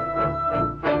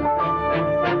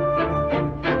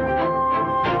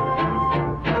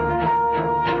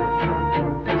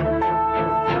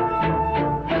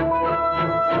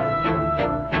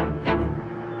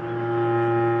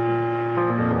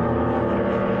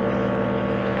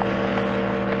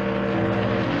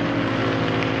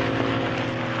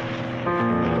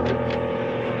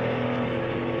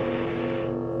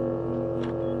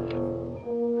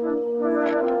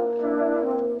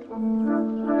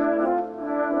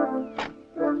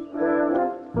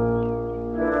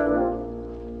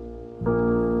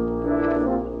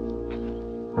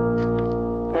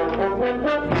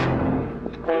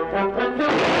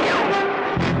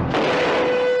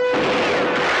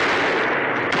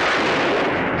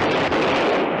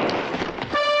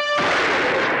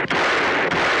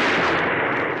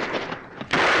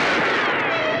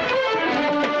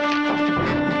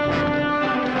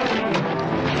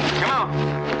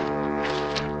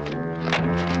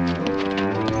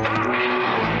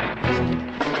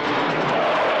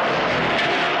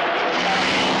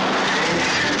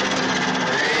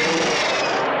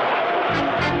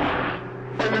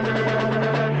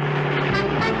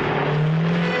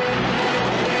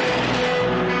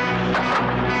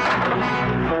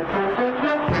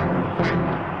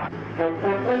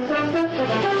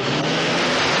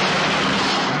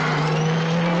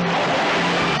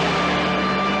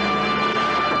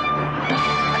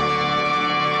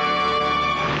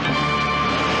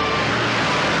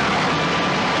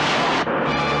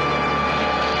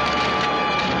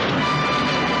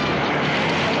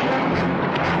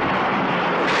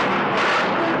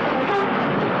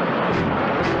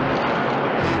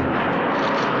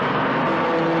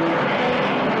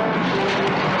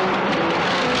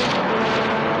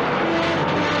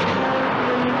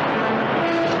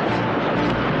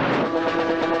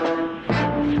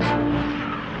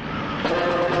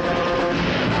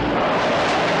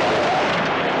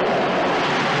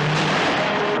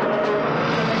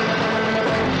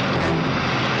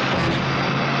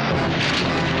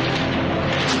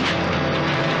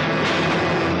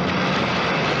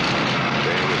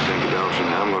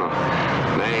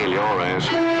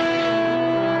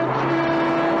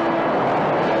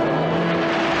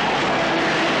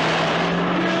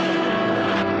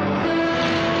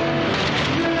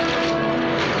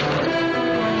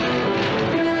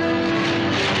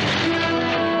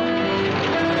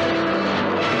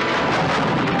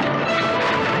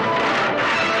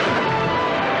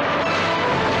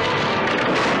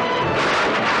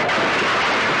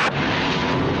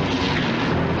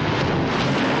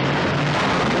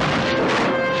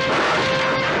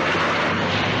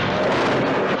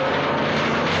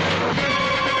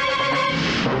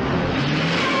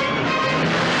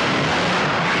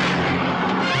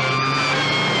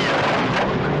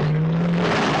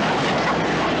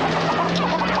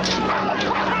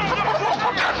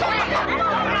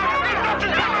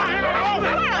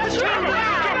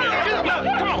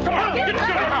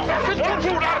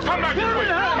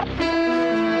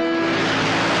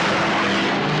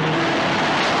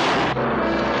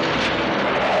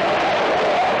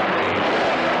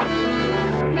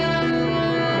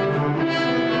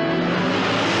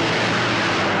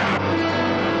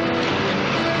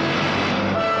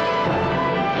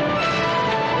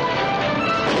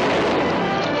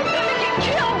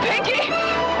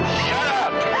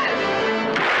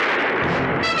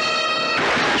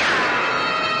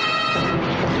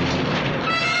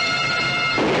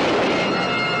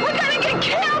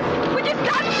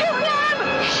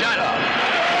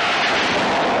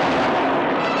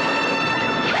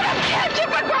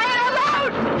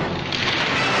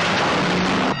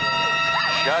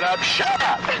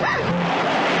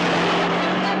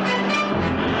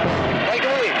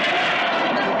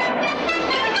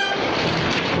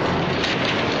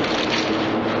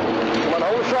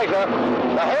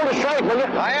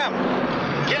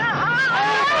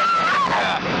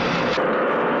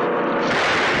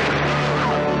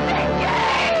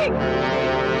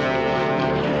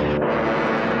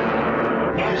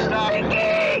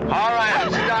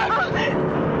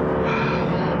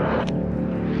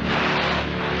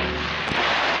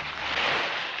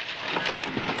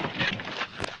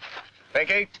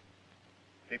 Pinky,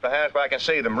 keep your hands where I can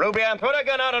see them. Ruby Ann, throw that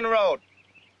gun out on the road.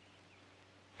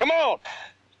 Come on.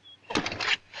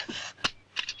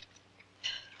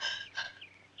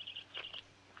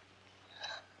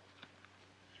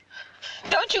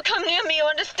 Don't you come near me, you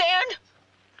understand?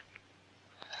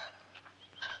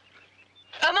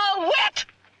 I'm all wet.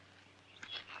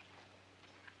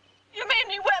 You made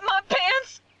me wet my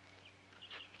pants.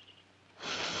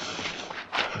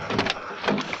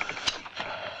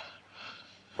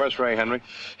 Where's Ray Henry?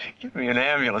 Give me an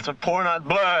ambulance. I'm pouring out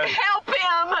blood. Help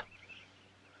him!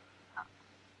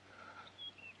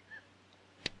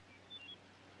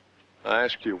 I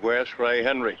asked you, where's Ray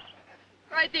Henry?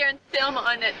 Right there in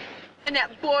Selma in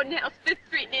that boarding house, 5th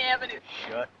Street and Avenue.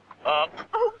 Shut up.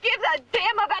 Who gives a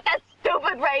damn about that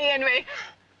stupid Ray Henry?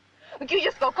 Look, you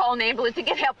just go call an ambulance and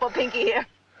get help for Pinky here.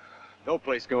 No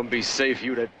place gonna be safe,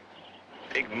 you that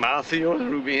big mouth of yours,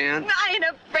 Ruby Ann. I ain't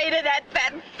afraid of that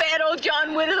fat old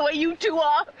John Winter the way you two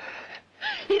are.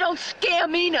 He don't scare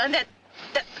me none.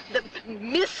 The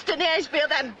Mr. Nashville,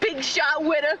 that big shot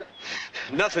Winter.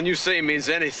 Nothing you say means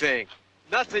anything.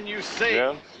 Nothing you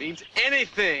say means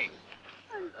anything.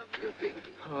 I love you, Pinky.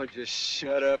 Oh, just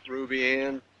shut up, Ruby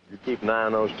Ann. You keep an eye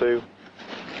on those two.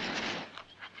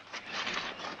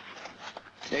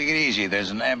 Take it easy.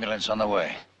 There's an ambulance on the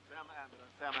way.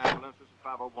 Sam ambulance, this is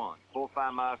 501.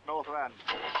 4-5 miles north of Avenue.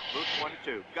 Route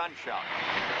 22, gunshot.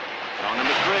 On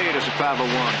number 3, this is 501.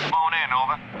 Come on in,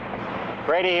 over.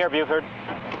 Brady here, Buford.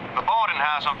 The boarding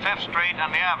house on 5th Street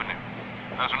and the Avenue.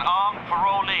 There's an armed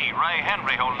parolee, Ray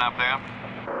Henry, holding up there.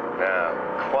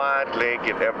 Now, quietly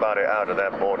get everybody out of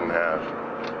that boarding house.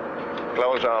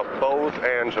 Close off both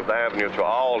ends of the avenue to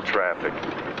all traffic.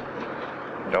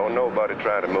 Don't nobody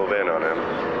try to move in on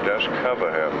him. Just cover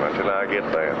him until I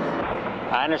get there.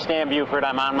 I understand, Buford.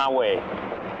 I'm on my way.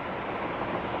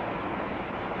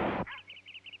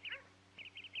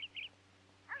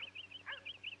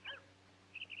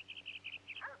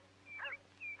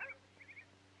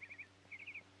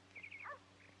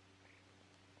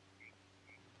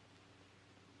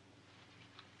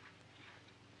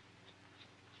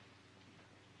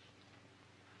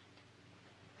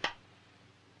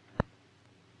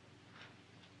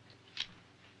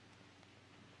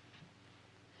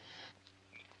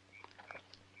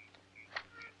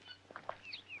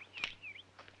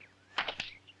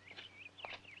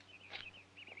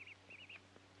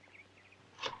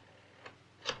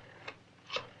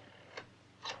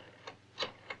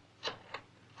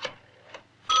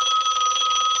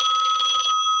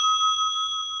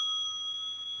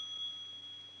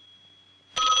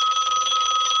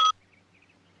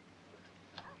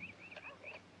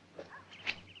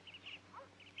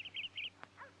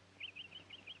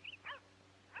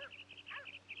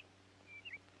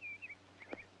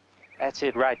 That's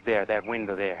it right there, that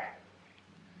window there.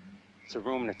 It's a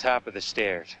room at the top of the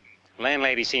stairs.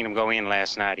 Landlady seen him go in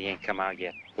last night. He ain't come out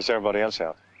yet. Is everybody else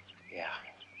out? Yeah.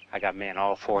 I got men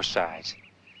all four sides.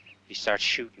 If he starts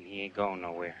shooting, he ain't going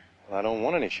nowhere. Well, I don't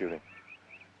want any shooting.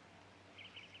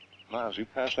 Miles, you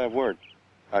pass that word.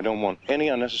 I don't want any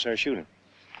unnecessary shooting.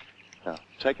 Now,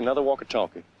 take another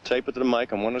walkie-talkie, tape it to the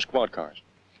mic on one of the squad cars.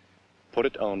 Put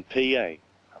it on PA.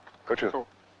 Go to. Cool.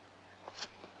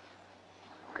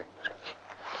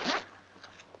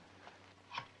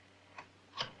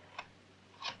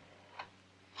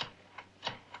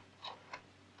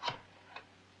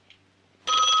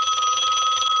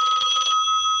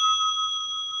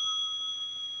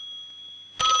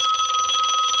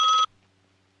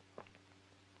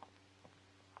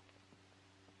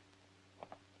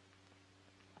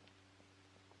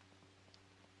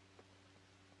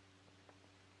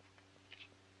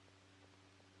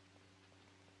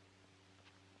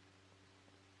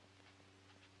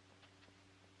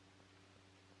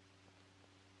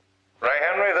 Ray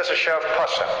Henry, this is Sheriff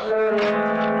Pusser.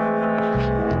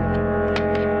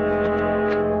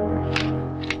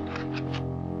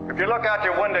 If you look out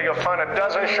your window, you'll find a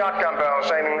dozen shotgun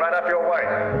barrels aiming right up your way.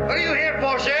 What are you here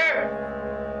for, Sheriff?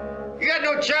 You got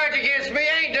no charge against me.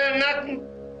 I ain't done nothing.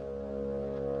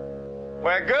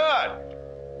 We're good.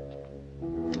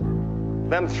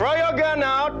 Then throw your gun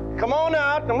out, come on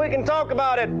out, and we can talk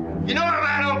about it. You know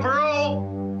I'm out on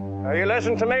parole. Now, you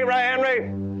listen to me, Ray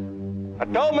Henry. I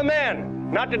told my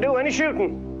men not to do any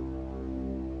shooting.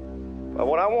 But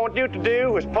what I want you to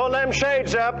do is pull them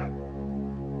shades up,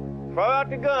 throw out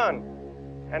the gun,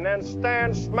 and then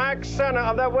stand smack center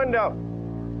of that window.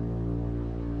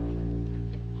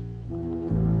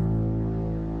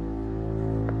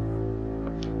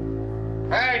 All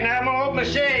right, now I'm gonna open the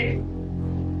shade.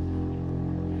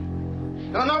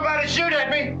 Don't nobody shoot at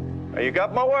me. Now, you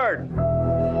got my word.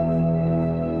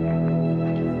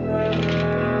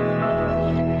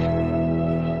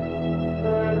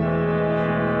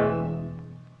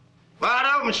 Wide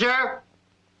open, Sheriff.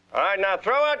 All right, now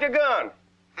throw out your gun.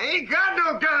 I ain't got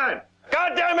no gun.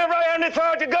 God damn it, Ray Henry, throw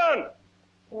out your gun.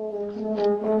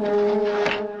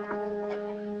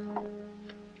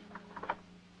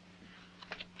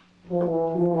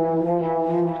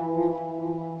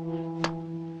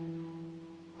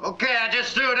 Okay, I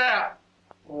just threw it out.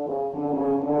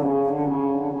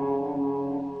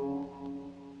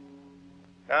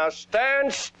 Now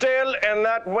stand still in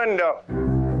that window.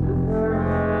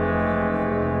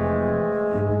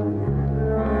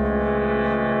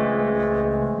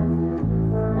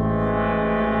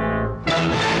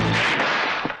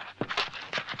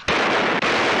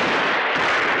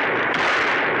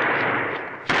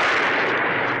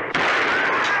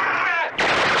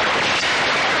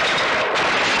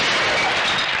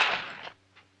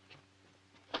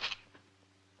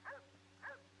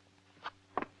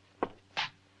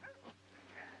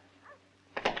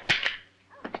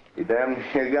 You damn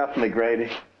near got me,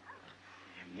 Grady.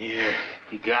 Yeah,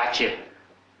 he got you.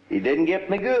 He didn't get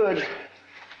me good.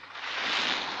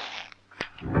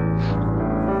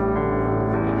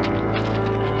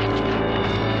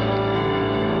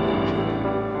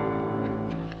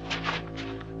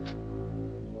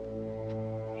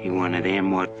 He one of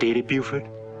them what did it, Buford?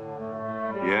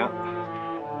 Yeah.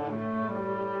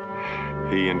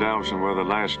 He and Dowson were the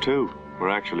last two. Were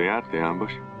actually at the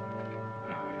ambush.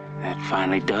 That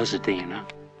finally does it then, huh?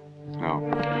 No.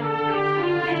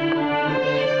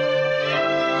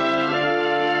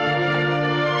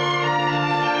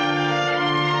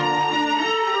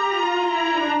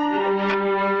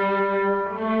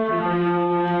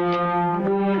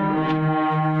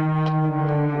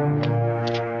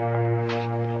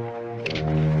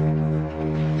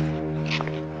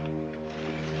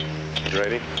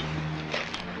 lady.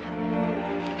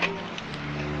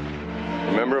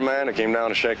 Remember a man that came down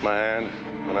to shake my hand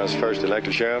when I was first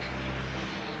elected sheriff?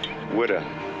 Witter.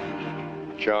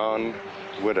 John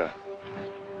Witter.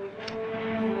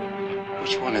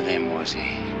 Which one of them was he?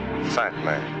 Fat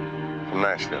man from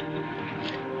Nashville.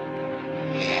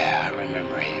 Yeah, I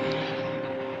remember him.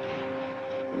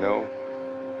 You know,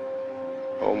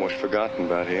 almost forgotten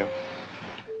about him.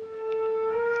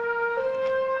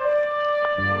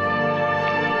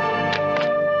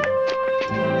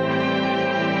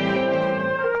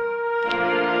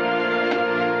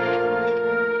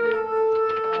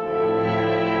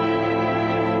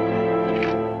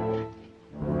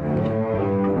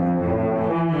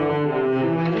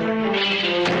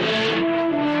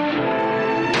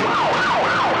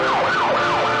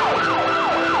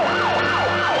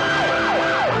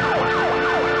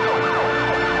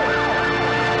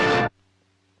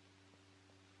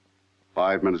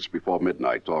 Minutes before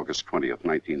midnight, August 20th,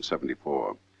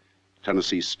 1974,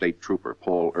 Tennessee State Trooper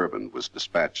Paul Urban was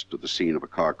dispatched to the scene of a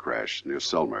car crash near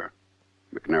Selmer,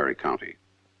 McNairy County,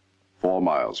 4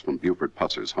 miles from Buford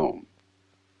Putzer's home.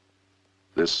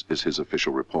 This is his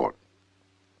official report.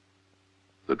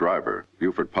 The driver,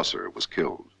 Buford Pusser, was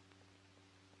killed.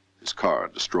 His car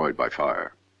destroyed by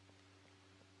fire.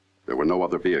 There were no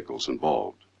other vehicles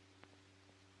involved.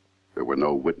 There were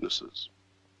no witnesses.